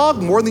your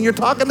dog more than you're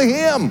talking to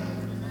him.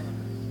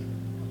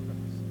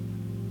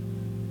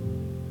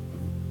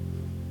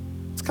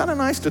 It's kind of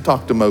nice to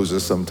talk to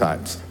Moses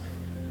sometimes.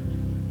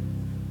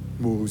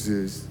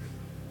 Moses.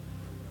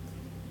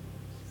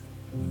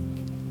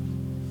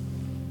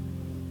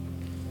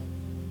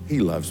 He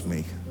loves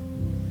me.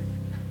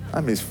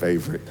 I'm his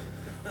favorite.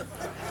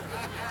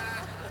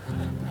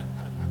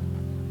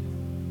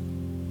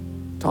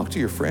 Talk to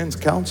your friends,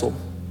 counsel.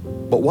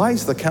 But why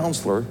is the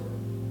counselor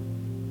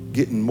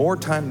getting more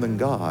time than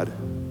God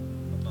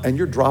and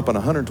you're dropping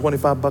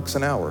 $125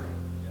 an hour?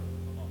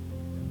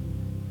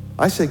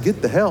 I say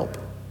get the help.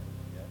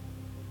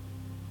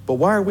 But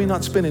why are we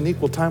not spending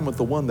equal time with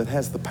the one that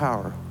has the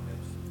power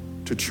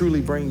to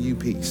truly bring you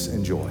peace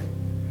and joy?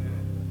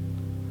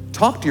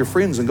 Talk to your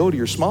friends and go to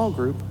your small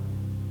group.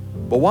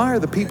 But why are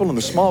the people in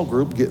the small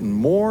group getting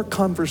more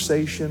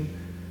conversation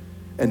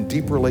and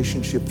deep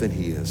relationship than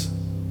he is?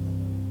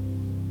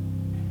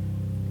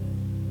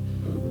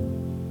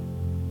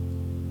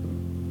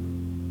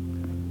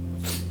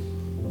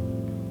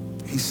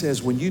 He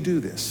says, when you do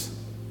this,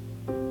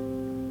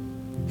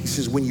 he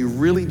says, when you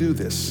really do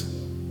this,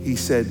 he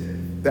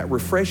said, that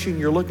refreshing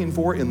you're looking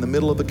for in the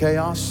middle of the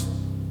chaos,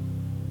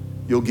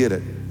 you'll get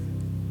it.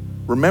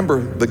 Remember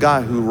the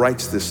guy who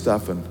writes this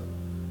stuff and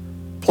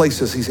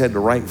places he's had to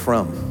write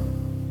from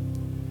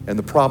and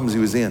the problems he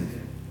was in.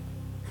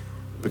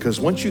 Because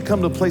once you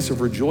come to a place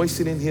of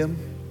rejoicing in him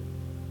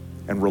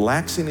and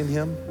relaxing in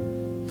him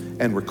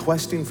and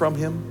requesting from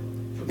him,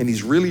 and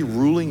he's really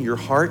ruling your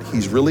heart,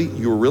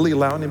 you're really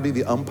allowing him to be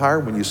the umpire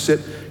when you sit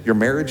your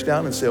marriage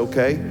down and say,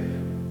 okay,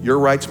 your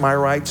rights, my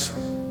rights,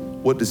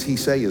 what does he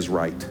say is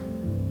right?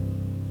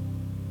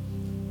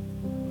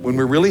 When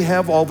we really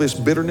have all this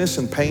bitterness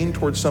and pain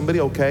towards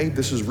somebody, okay,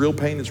 this is real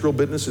pain, it's real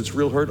bitterness, it's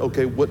real hurt,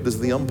 okay, what does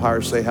the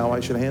umpire say how I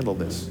should handle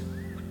this?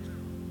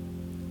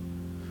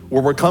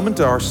 When we're coming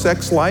to our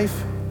sex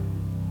life,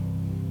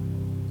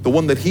 the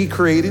one that he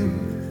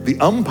created, the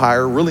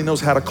umpire really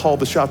knows how to call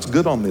the shots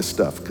good on this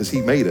stuff because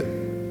he made it.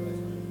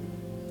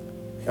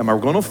 Am I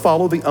going to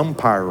follow the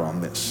umpire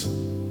on this?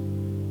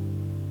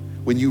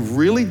 When you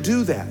really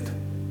do that,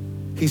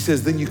 he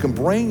says, then you can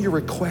bring your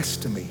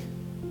request to me.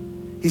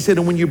 He said,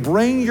 and when you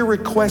bring your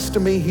request to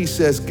me, he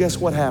says, guess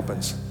what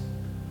happens?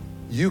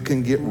 You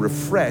can get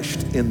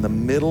refreshed in the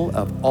middle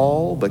of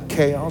all the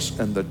chaos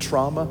and the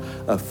trauma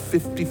of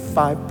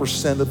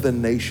 55% of the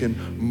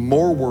nation,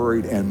 more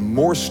worried and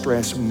more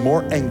stressed,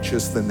 more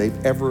anxious than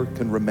they've ever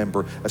can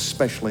remember,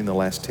 especially in the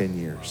last 10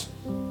 years.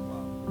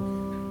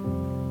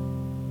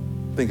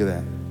 Think of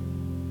that.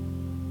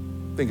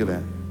 Think of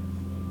that.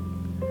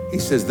 He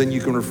says, then you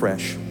can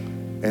refresh.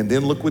 And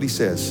then look what he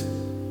says,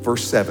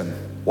 verse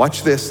 7.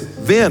 Watch this.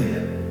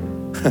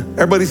 Then,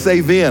 everybody say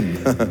then.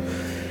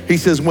 He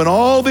says, when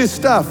all this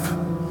stuff,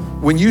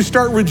 when you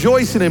start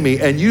rejoicing in me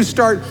and you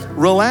start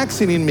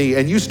relaxing in me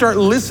and you start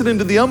listening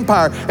to the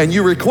umpire and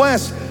you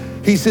request,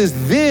 he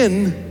says,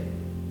 then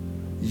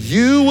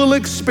you will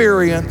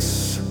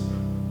experience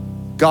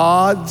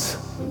God's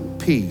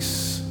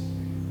peace,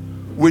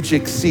 which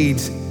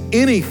exceeds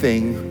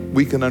anything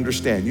we can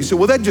understand. You say,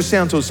 well, that just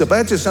sounds so simple.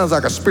 That just sounds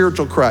like a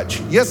spiritual crutch.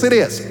 Yes, it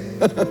is.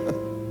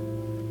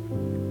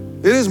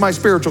 It is my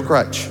spiritual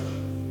crutch.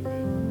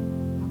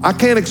 I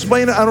can't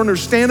explain it, I don't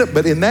understand it,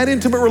 but in that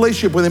intimate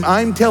relationship with him,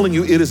 I'm telling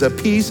you, it is a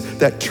peace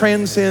that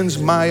transcends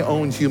my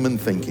own human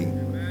thinking.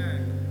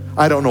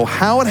 I don't know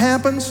how it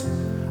happens.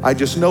 I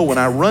just know when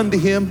I run to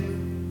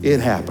him, it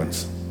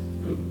happens.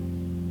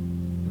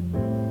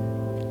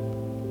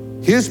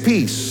 His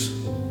peace,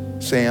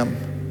 Sam,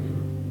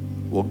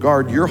 will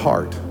guard your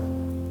heart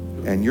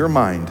and your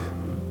mind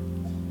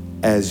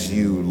as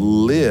you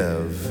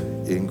live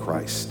in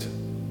Christ.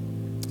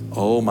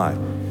 Oh my.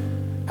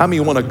 How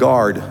many want a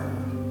guard?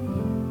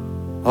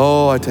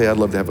 Oh, I tell you, I'd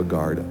love to have a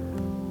guard.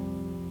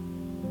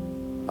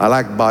 I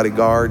like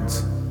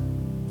bodyguards.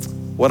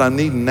 What I'm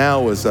needing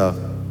now is a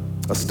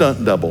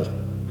stunt double.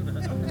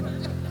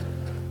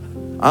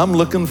 I'm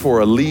looking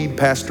for a lead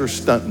pastor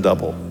stunt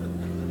double.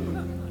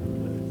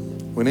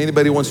 When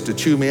anybody wants to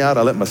chew me out,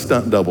 I let my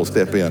stunt double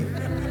step in.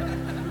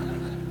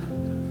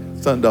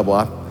 Stunt double,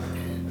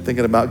 I'm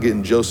thinking about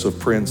getting Joseph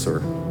Prince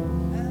or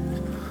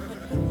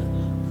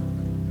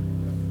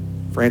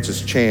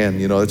Francis Chan,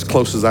 you know, as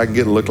close as I can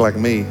get to look like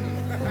me. I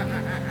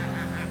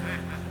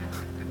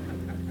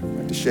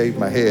have to shave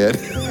my head.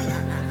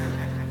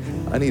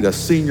 I need a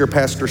senior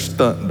pastor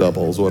stunt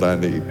double is what I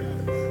need.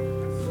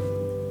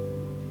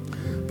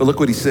 But look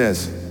what he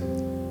says.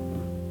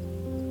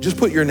 Just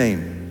put your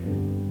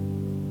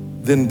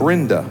name. Then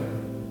Brenda.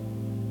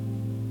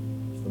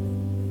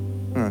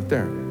 All right,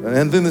 there.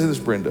 And then this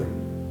Brenda.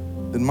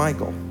 Then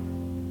Michael.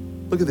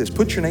 Look at this.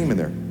 Put your name in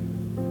there.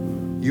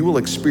 You will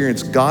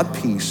experience God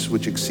peace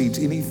which exceeds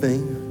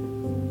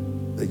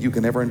anything that you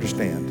can ever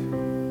understand.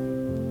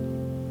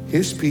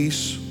 His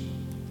peace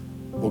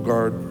will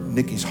guard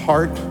Nikki's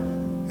heart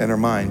and her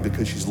mind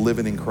because she's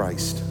living in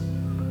Christ.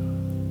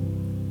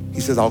 He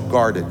says, I'll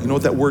guard it. You know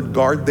what that word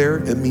guard there?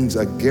 It means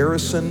a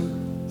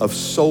garrison of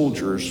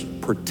soldiers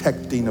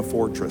protecting a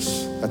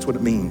fortress. That's what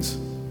it means.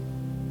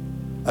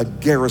 A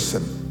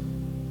garrison.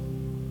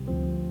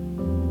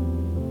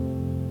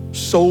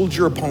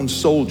 Soldier upon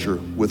soldier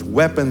with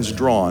weapons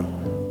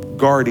drawn,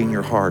 guarding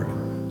your heart,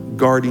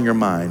 guarding your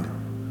mind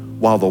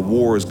while the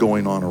war is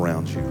going on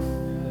around you.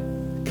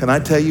 Can I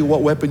tell you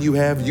what weapon you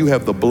have? You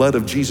have the blood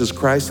of Jesus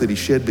Christ that he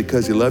shed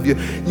because he loved you.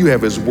 You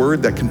have his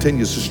word that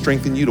continues to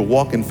strengthen you to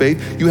walk in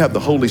faith. You have the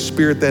Holy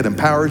Spirit that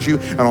empowers you.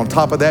 And on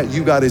top of that,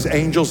 you got his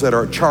angels that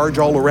are at charge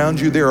all around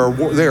you. They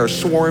are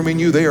swarming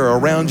you. They are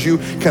around you.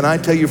 Can I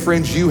tell you,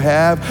 friends, you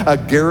have a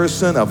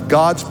garrison of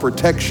God's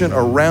protection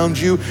around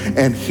you,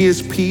 and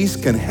his peace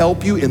can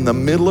help you in the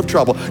middle of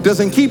trouble.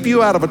 Doesn't keep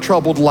you out of a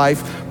troubled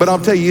life, but I'll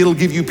tell you, it'll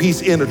give you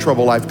peace in a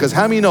troubled life. Because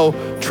how many know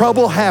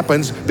trouble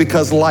happens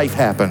because life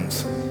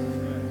happens?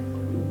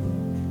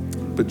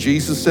 But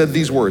Jesus said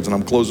these words, and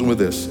I'm closing with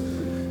this.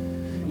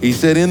 He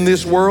said, in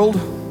this world,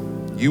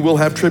 you will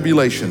have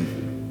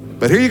tribulation.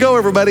 But here you go,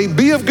 everybody.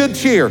 Be of good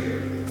cheer.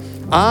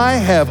 I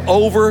have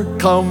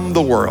overcome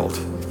the world.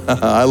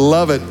 I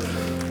love it.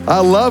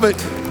 I love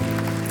it.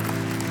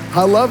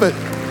 I love it.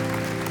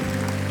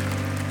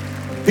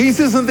 Peace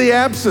isn't the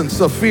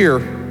absence of fear,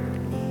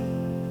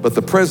 but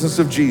the presence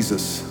of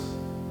Jesus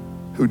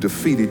who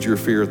defeated your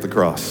fear at the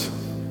cross.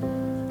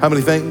 How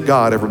many thank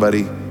God,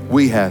 everybody?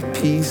 We have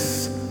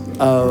peace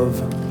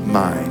of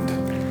mind.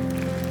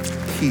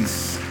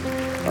 Peace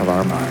of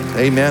our mind.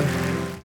 Amen.